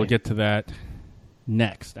 So we'll get to that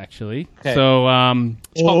next, actually. Okay. So,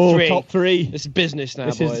 top three. It's business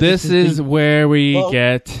now, boys. this is where we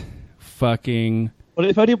get fucking... Well,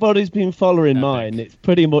 if anybody's been following mine, it's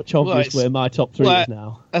pretty much obvious where my top 3 is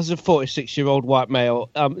now. As a 46-year-old white male,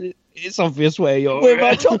 it's obvious where your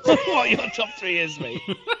my top what your top 3 is, mate.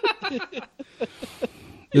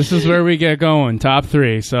 This is where we get going. Top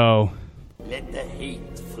 3. So... Let the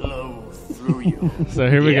hate flow through you. So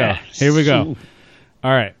here we go. Here we go.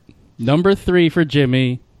 All right. Number 3 for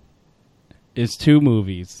Jimmy is 2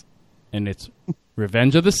 movies, and it's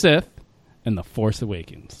Revenge of the Sith and The Force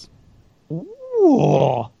Awakens.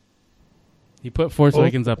 Ooh. He put Force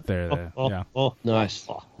Awakens up there. Yeah. Nice.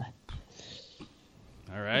 All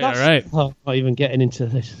right. All right. I'm not even getting into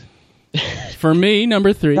this. For me,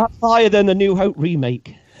 number 3. That's higher than the New Hope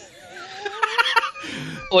remake.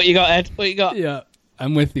 What you got, Ed? What you got? Yeah.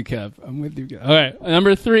 I'm with you, Kev. I'm with you, Kev. All right.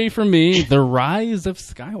 Number 3 for me, The Rise of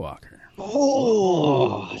Skywalker.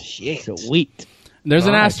 Oh, shit. Sweet. There's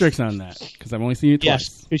an asterisk on that because I've only seen it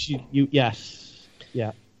twice. Yes. Yes.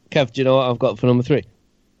 Yeah. Kev, do you know what I've got for number 3?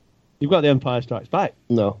 You've got The Empire Strikes Back.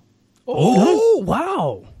 No. Oh,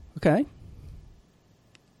 wow. Okay.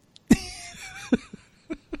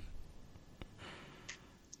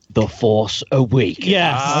 The Force Awakens.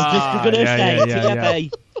 Yes. I was just going to say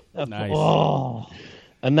yeah. Nice. Oh.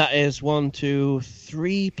 And that is 1, 2,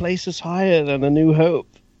 3 places higher than A New Hope.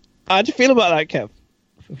 How do you feel about that, Kev?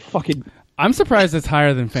 Fucking I'm surprised it's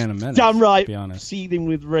higher than Phantom Menace. damn right. To be honest. Seething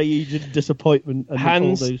with rage and disappointment. And all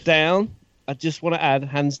Hands those. down, I just want to add,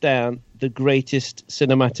 hands down, the greatest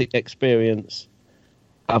cinematic experience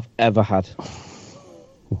I've ever had.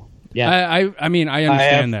 Yeah. I mean, I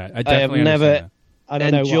understand that. I definitely have never understand I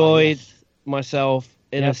don't know why, enjoyed yes. myself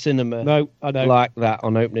in a cinema No, I know. like that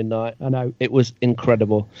on opening night. I know. It was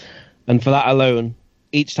incredible. And for that alone,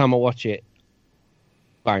 each time I watch it,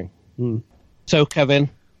 bang. Mm. So, Kevin,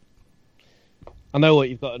 I know what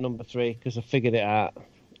you've got at number 3 because I figured it out.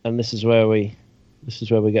 And this is where we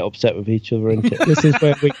get upset with each other, isn't it? This is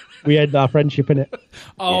where we end our friendship, innit? that.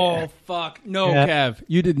 Oh, fuck. No, Yeah. Kev.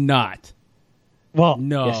 You did not. What?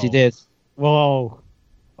 No. Yes, you did. Whoa.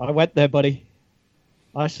 I went there, buddy.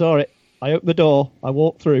 I saw it. I opened the door. I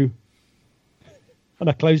walked through. And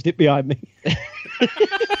I closed it behind me.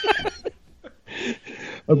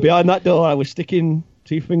 And behind that door, I was sticking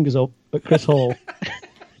 2 fingers up at Chris Hall.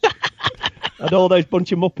 And all those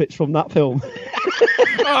bunch of Muppets from that film.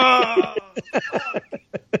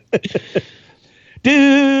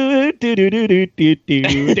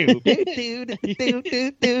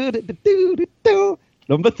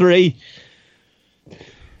 Number 3.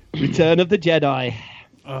 Return of the Jedi.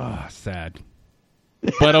 Oh, sad.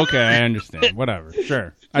 But okay, I understand. Whatever.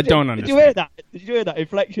 Sure. I don't understand. Did you hear that? Did you hear that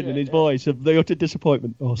inflection in his voice of the utter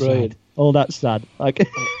disappointment? Oh, Brilliant. sad. Oh, that's sad. Like,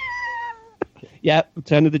 yeah,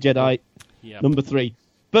 Return of the Jedi. Yep. Number 3.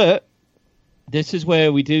 But this is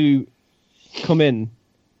where we do come in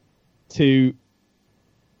to.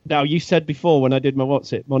 Now, you said before when I did my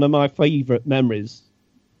one of my favourite memories,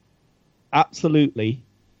 absolutely,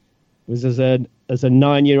 was as a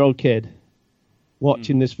 9-year-old kid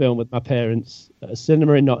watching this film with my parents at a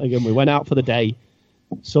cinema in Nottingham. We went out for the day,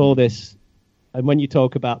 saw this, and when you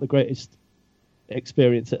talk about the greatest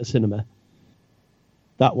experience at a cinema,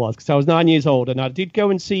 That was because I was 9 years old, and I did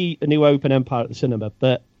go and see A New Hope and Empire at the cinema,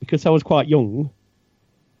 but because I was quite young,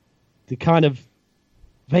 the kind of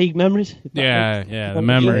vague memories. The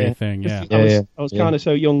memory thing. Yeah, I was kind of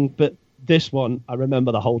so young, but this one I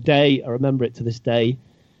remember the whole day. I remember it to this day.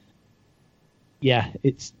 Yeah,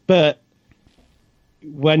 but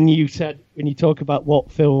when you talk about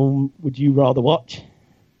what film would you rather watch,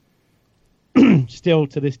 still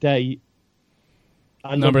to this day,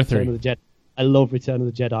 I love Number 3. Return of the Jedi. I love Return of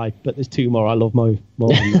the Jedi, but there's 2 more I love more than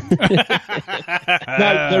that.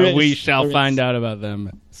 No, there is. We shall find out about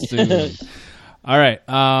them soon. All right.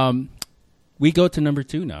 We go to number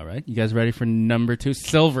 2 now, right? You guys ready for number 2?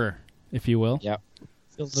 Silver, if you will. Yep.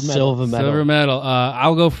 Silver medal. Silver medal.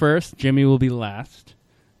 I'll go first. Jimmy will be last.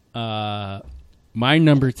 My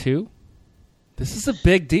number 2. This is a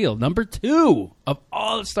big deal. Number 2 of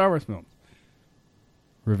all the Star Wars films.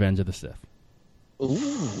 Revenge of the Sith. Ooh,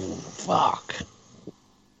 fuck.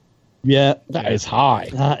 Yeah, that is high.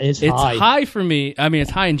 That is It's high. high for me. I mean,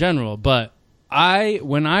 it's high in general, but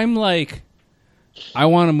when I'm like, I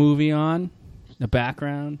want a movie on the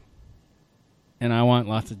background, and I want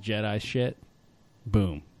lots of Jedi shit,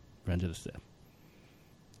 boom, Revenge of the Sith.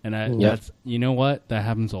 And that's, you know what? That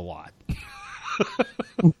happens a lot.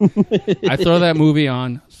 I throw that movie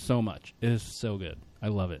on so much. It is so good. I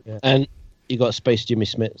love it. Yeah. And you got Space Jimmy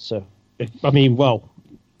Smith, so. I mean, well.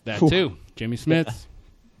 That too. Jimmy Smith.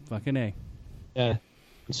 Fucking A. Yeah.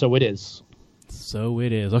 So it is. So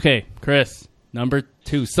it is. Okay, Chris. Number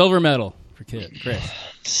 2. Silver medal for Chris.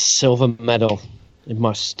 Silver medal in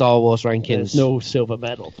my Star Wars rankings. There's no silver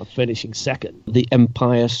medal for finishing second. The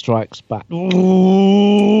Empire Strikes Back. Ooh,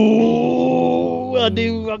 I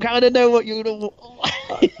kind of know what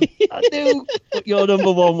I knew what your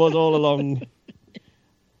number 1 was all along.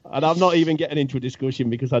 And I'm not even getting into a discussion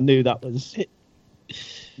because I knew that was...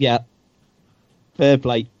 Yeah. Fair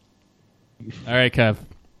play. All right, Kev.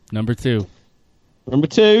 Number 2. Number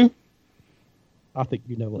 2. I think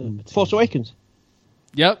you know what number 2 Force Awakens.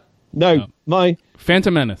 Yep. No,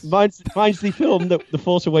 Phantom Menace. Mine's the film that The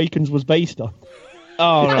Force Awakens was based on.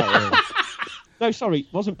 Oh, right. No, sorry, it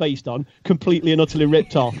wasn't based on. Completely and utterly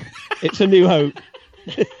ripped off. It's A New Hope.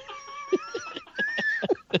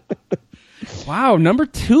 Wow, number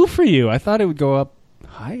 2 for you. I thought it would go up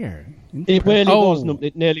higher. It really was.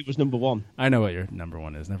 It nearly was number 1. I know what your number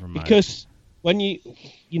 1 is. Never mind. Because when you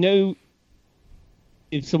know,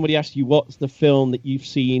 if somebody asks you what's the film that you've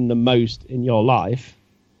seen the most in your life,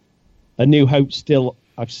 A New Hope still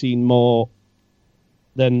I've seen more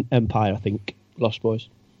than Empire, I think. Lost Boys.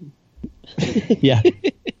 Yeah.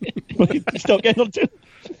 Stop getting on to.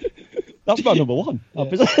 That's my number 1. Yeah.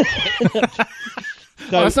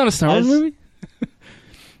 That's not a Star Wars movie?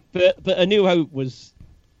 But A New Hope was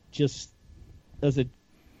just, as a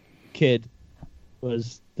kid,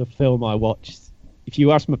 was the film I watched. If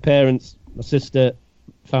you ask my parents, my sister,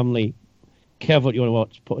 family, Kev, what do you want to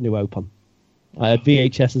watch? Put A New Hope on. I had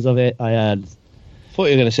VHSs of it. I thought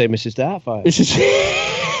you were going to say Mrs. Doubtfire.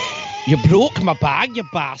 You broke my bag, you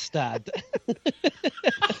bastard.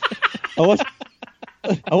 I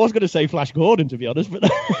was going to say Flash Gordon, to be honest,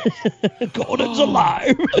 but Gordon's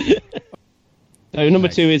alive. So number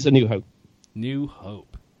 2 is A New Hope. New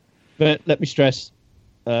Hope. But let me stress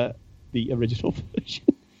the original version.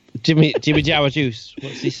 Jimmy Jawa Juice.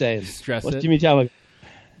 What's he saying? What's Jimmy Jawa?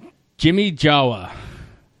 Jimmy Jawa.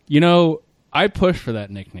 You know, I push for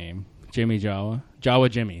that nickname, Jimmy Jawa. Jawa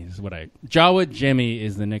Jimmy is what Jawa Jimmy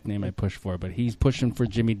is the nickname I push for, but he's pushing for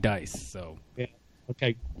Jimmy Dice. So yeah,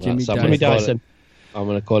 okay, Jimmy Dyson. I'm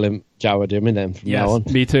going to call him Jawa Jimmy then from now on.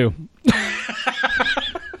 Me too.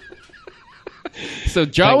 So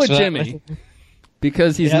Jawa Jimmy,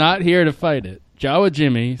 because he's not here to fight it. Jawa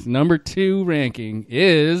Jimmy's number 2 ranking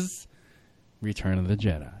is Return of the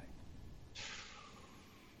Jedi.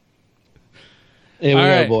 Here we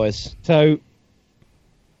go, boys. So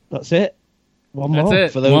that's it. One more.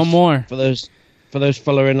 That's it. One more for those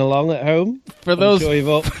following along at home. For those, I'm sure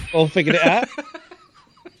you've all figured it out.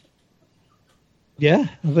 Yeah,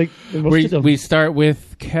 I think we start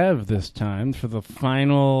with Kev this time for the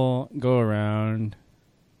final go around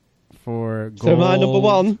for gold. So my number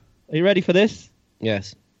 1. Are you ready for this?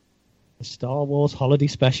 Yes. The Star Wars Holiday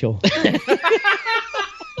Special.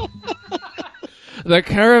 The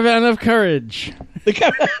Caravan of Courage.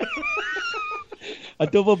 A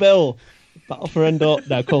double bill. Battle for Endor.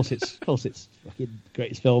 No, of course it's fucking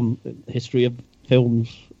greatest film in the history of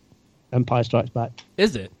films. Empire Strikes Back.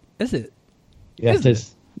 Is it? Yeah, it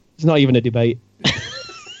is. It's not even a debate.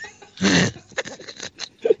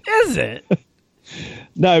 Is it?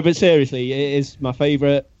 No, but seriously, it is my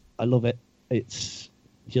favourite. I love it. It's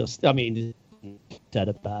just, I mean, dead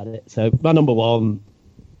about it. So my number one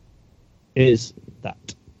is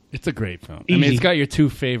that. It's a great film. Easy. I mean, it's got your two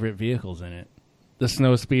favorite vehicles in it: the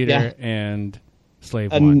Snowspeeder Yeah. and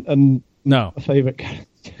Slave One. And No, my favorite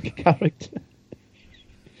character.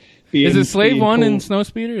 is it Slave being One Paul. and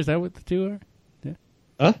Snowspeeder? Is that what the two are? Yeah.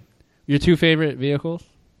 Huh? Your two favorite vehicles?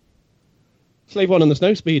 Slave One and the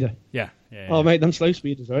Snowspeeder. Yeah. Yeah. Oh, mate, them slow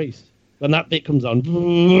speeders race. When that bit comes on,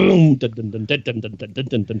 when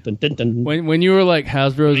When you were like,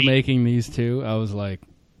 Hasbro's making these two, I was like,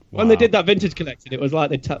 wow. they did that vintage collection, it was like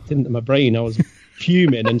they tapped into my brain. I was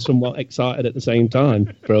fuming and somewhat excited at the same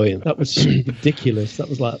time. Brilliant. That was ridiculous. That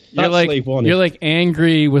was like You're that's like Slave One. you're like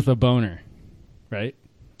angry with a boner, right?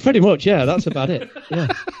 Pretty much, yeah. That's about it. Yeah,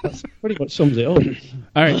 that's pretty much sums it up.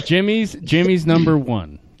 All right, Jimmy's number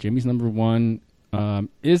one. Jimmy's number one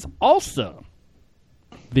is also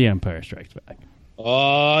The Empire Strikes Back.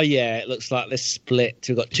 Oh, yeah, it looks like this split.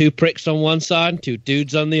 We've got two pricks on one side and two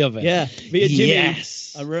dudes on the other. Yeah, me and Jimmy.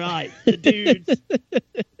 Yes. All right, the dudes.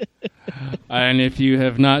 And if you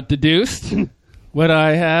have not deduced what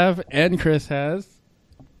I have and Chris has,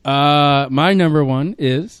 my number one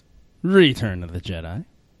is Return of the Jedi.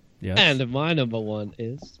 Yes. And my number one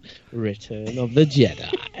is Return of the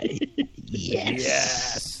Jedi.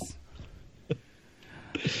 Yes.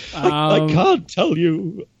 I can't tell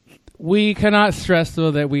you. We cannot stress,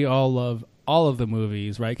 though, that we all love all of the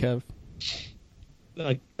movies, right, Kev?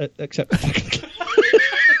 Except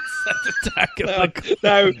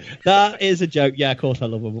no, that is a joke. Yeah, of course I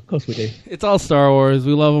love them. Of course we do. It's all Star Wars.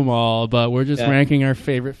 We love them all, but we're just Yeah. ranking our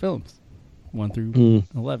favorite films. 1 through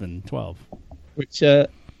 11, 12. Which, to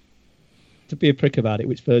be a prick about it,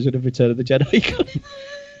 which version of Return of the Jedi?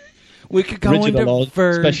 We could go Original into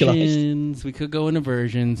or specialized? versions. We could go into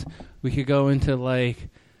versions. We could go into, like,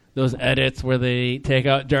 those edits where they take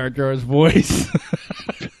out Jar Jar's voice.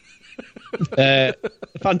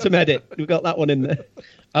 Phantom edit. We've got that one in there.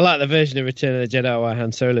 I like the version of Return of the Jedi where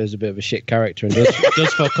Han Solo is a bit of a shit character and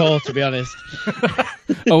does fuck all, to be honest.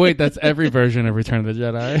 Oh, wait, that's every version of Return of the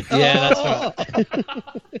Jedi. Yeah, that's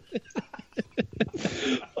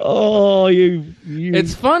right. Oh, you.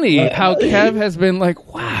 It's funny how Kev has been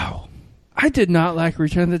like, wow, I did not like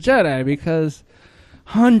Return of the Jedi because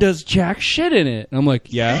Han does jack shit in it. And I'm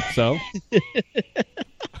like, yeah, so?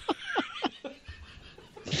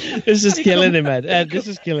 This is killing him, Ed. This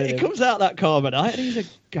is killing It him. comes out that carbonite and he's a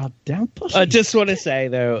goddamn pussy. I just want to say,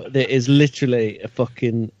 though, there is literally a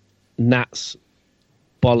fucking gnat's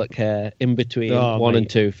bollock hair in between one and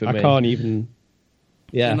two for me. I can't even.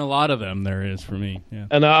 Yeah. And a lot of them there is for me. Yeah.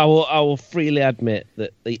 And I will freely admit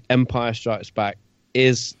that The Empire Strikes Back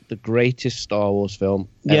is the greatest Star Wars film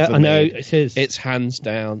Yeah, ever I know made. it is. It's hands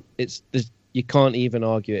down. You can't even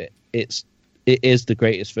argue it. It is the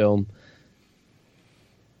greatest film.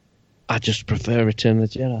 I just prefer Return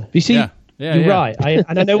of the Jedi. You see, Yeah, you're yeah. right.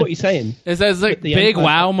 And I know what you're saying. It's like The big Empire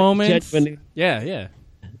wow moments. genuinely- Yeah, yeah.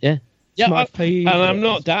 Yeah. Yeah, my and favourite. I'm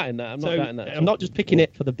not doubting that. I'm not So, doubting that. I'm not just picking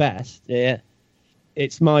it for the best. Yeah.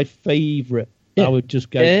 It's my favourite. Yeah. I would just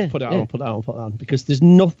go Yeah, put it yeah. on, put it on, put it on. Because there's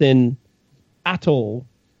nothing at all.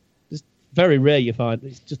 It's very rare you find.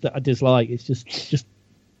 It's just that I dislike. It's just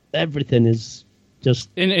everything is just.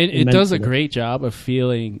 And it immense does a in it. great job of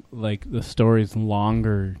feeling like the story's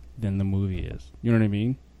longer than the movie is. You know what I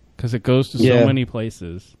mean? Because it goes to Yeah. so many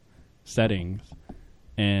places, settings,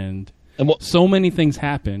 and what so many things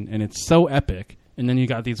happen, and it's so epic. And then you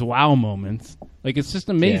got these wow moments. Like, it's just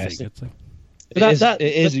amazing. Yes. It's like,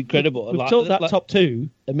 It is incredible. We've talked that top two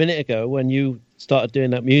a minute ago when you started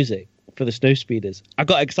doing that music for the Snowspeeders. I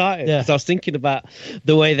got excited because I was thinking about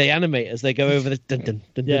the way they animate as they go over the dun dun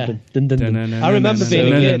dun Yeah. dun dun dun dun. dun-dun-dun. I remember being a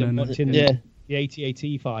No, no, kid no, and no, no. watching Yeah. the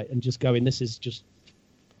AT-AT fight and just going, "This is just,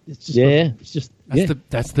 it's just, Yeah. it's just,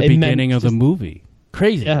 That's the Immense. beginning of the Just- movie.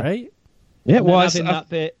 Crazy, Yeah. right? Yeah, and well, then I've, having that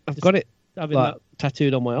bit, I've just got it having like, that,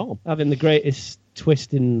 tattooed on my arm. having the greatest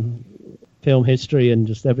twist in film history and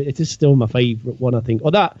just every. It is still my favourite one, I think. Or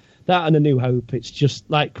that and A New Hope. It's just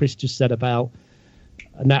like Chris just said about,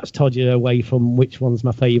 and that's told you away from which one's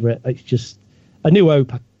my favourite. It's just A New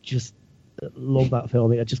Hope. I just love that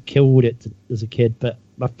film. I just killed it as a kid. But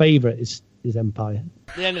my favourite is Empire.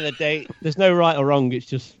 At the end of the day, There's no right or wrong. It's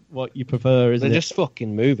just what you prefer, isn't they're it? just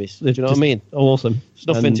fucking movies. Do They're you know what I just mean? Awesome. It's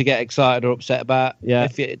nothing And- to get excited or upset about. Yeah.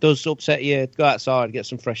 If it does upset you, go outside, get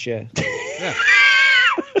some fresh air. Yeah.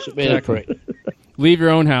 Stop being a prick. Leave your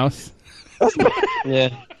own house. Yeah.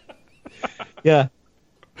 Yeah.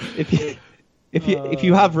 If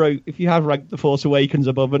you have ranked The Force Awakens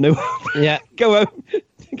above A New Hope, Yeah. go home.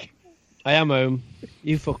 I am home.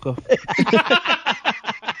 You fuck off.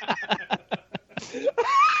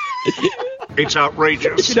 It's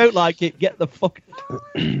outrageous. If you don't like it, get the fuck.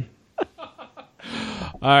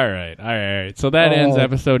 All right. So that ends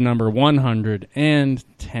episode number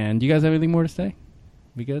 110. Do you guys have anything more to say?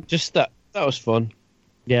 We good? Just that was fun.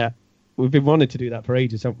 Yeah. We've been wanting to do that for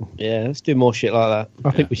ages, haven't we? Yeah, let's do more shit like that.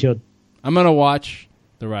 I think we should. I'm going to watch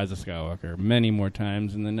The Rise of Skywalker many more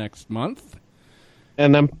times in the next month.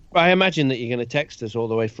 And I imagine that you're going to text us all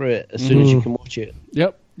the way through it as soon as you can watch it.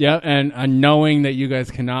 Yep. And knowing that you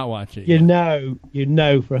guys cannot watch it. You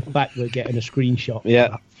know for a fact we're getting a screenshot.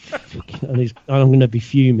 Yeah. And I'm going to be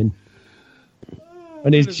fuming.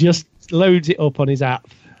 And he just loads it up on his app.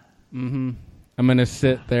 Mm-hmm. I'm going to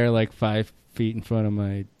sit there like 5 feet in front of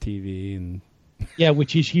my TV. And yeah,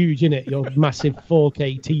 which is huge, isn't it? Your massive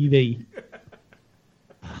 4K TV.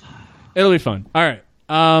 It'll be fun. All right.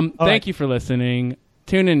 Thank you for listening.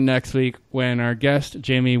 Tune in next week when our guest,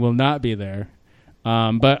 Jamie, will not be there.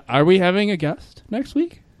 But are we having a guest next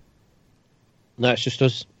week? No, it's just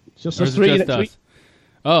us. It's just us three next week.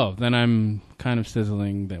 Oh, then I'm kind of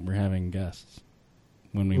sizzling that we're having guests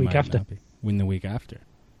when we might not be. When the week after.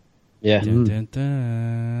 Yeah. Dun, dun,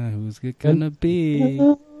 dun. Who's it gonna be?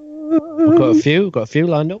 We've got a few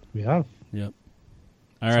lined up. We have. Yep.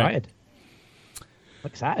 All right. Excited. I'm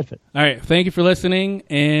excited for it. All right. Thank you for listening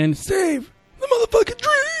and save the motherfucking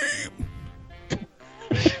dream.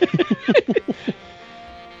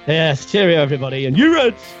 Yes. Cheerio, everybody. And you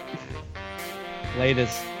Reds.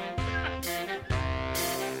 Laters.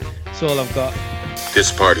 That's all I've got.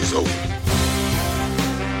 This party's over.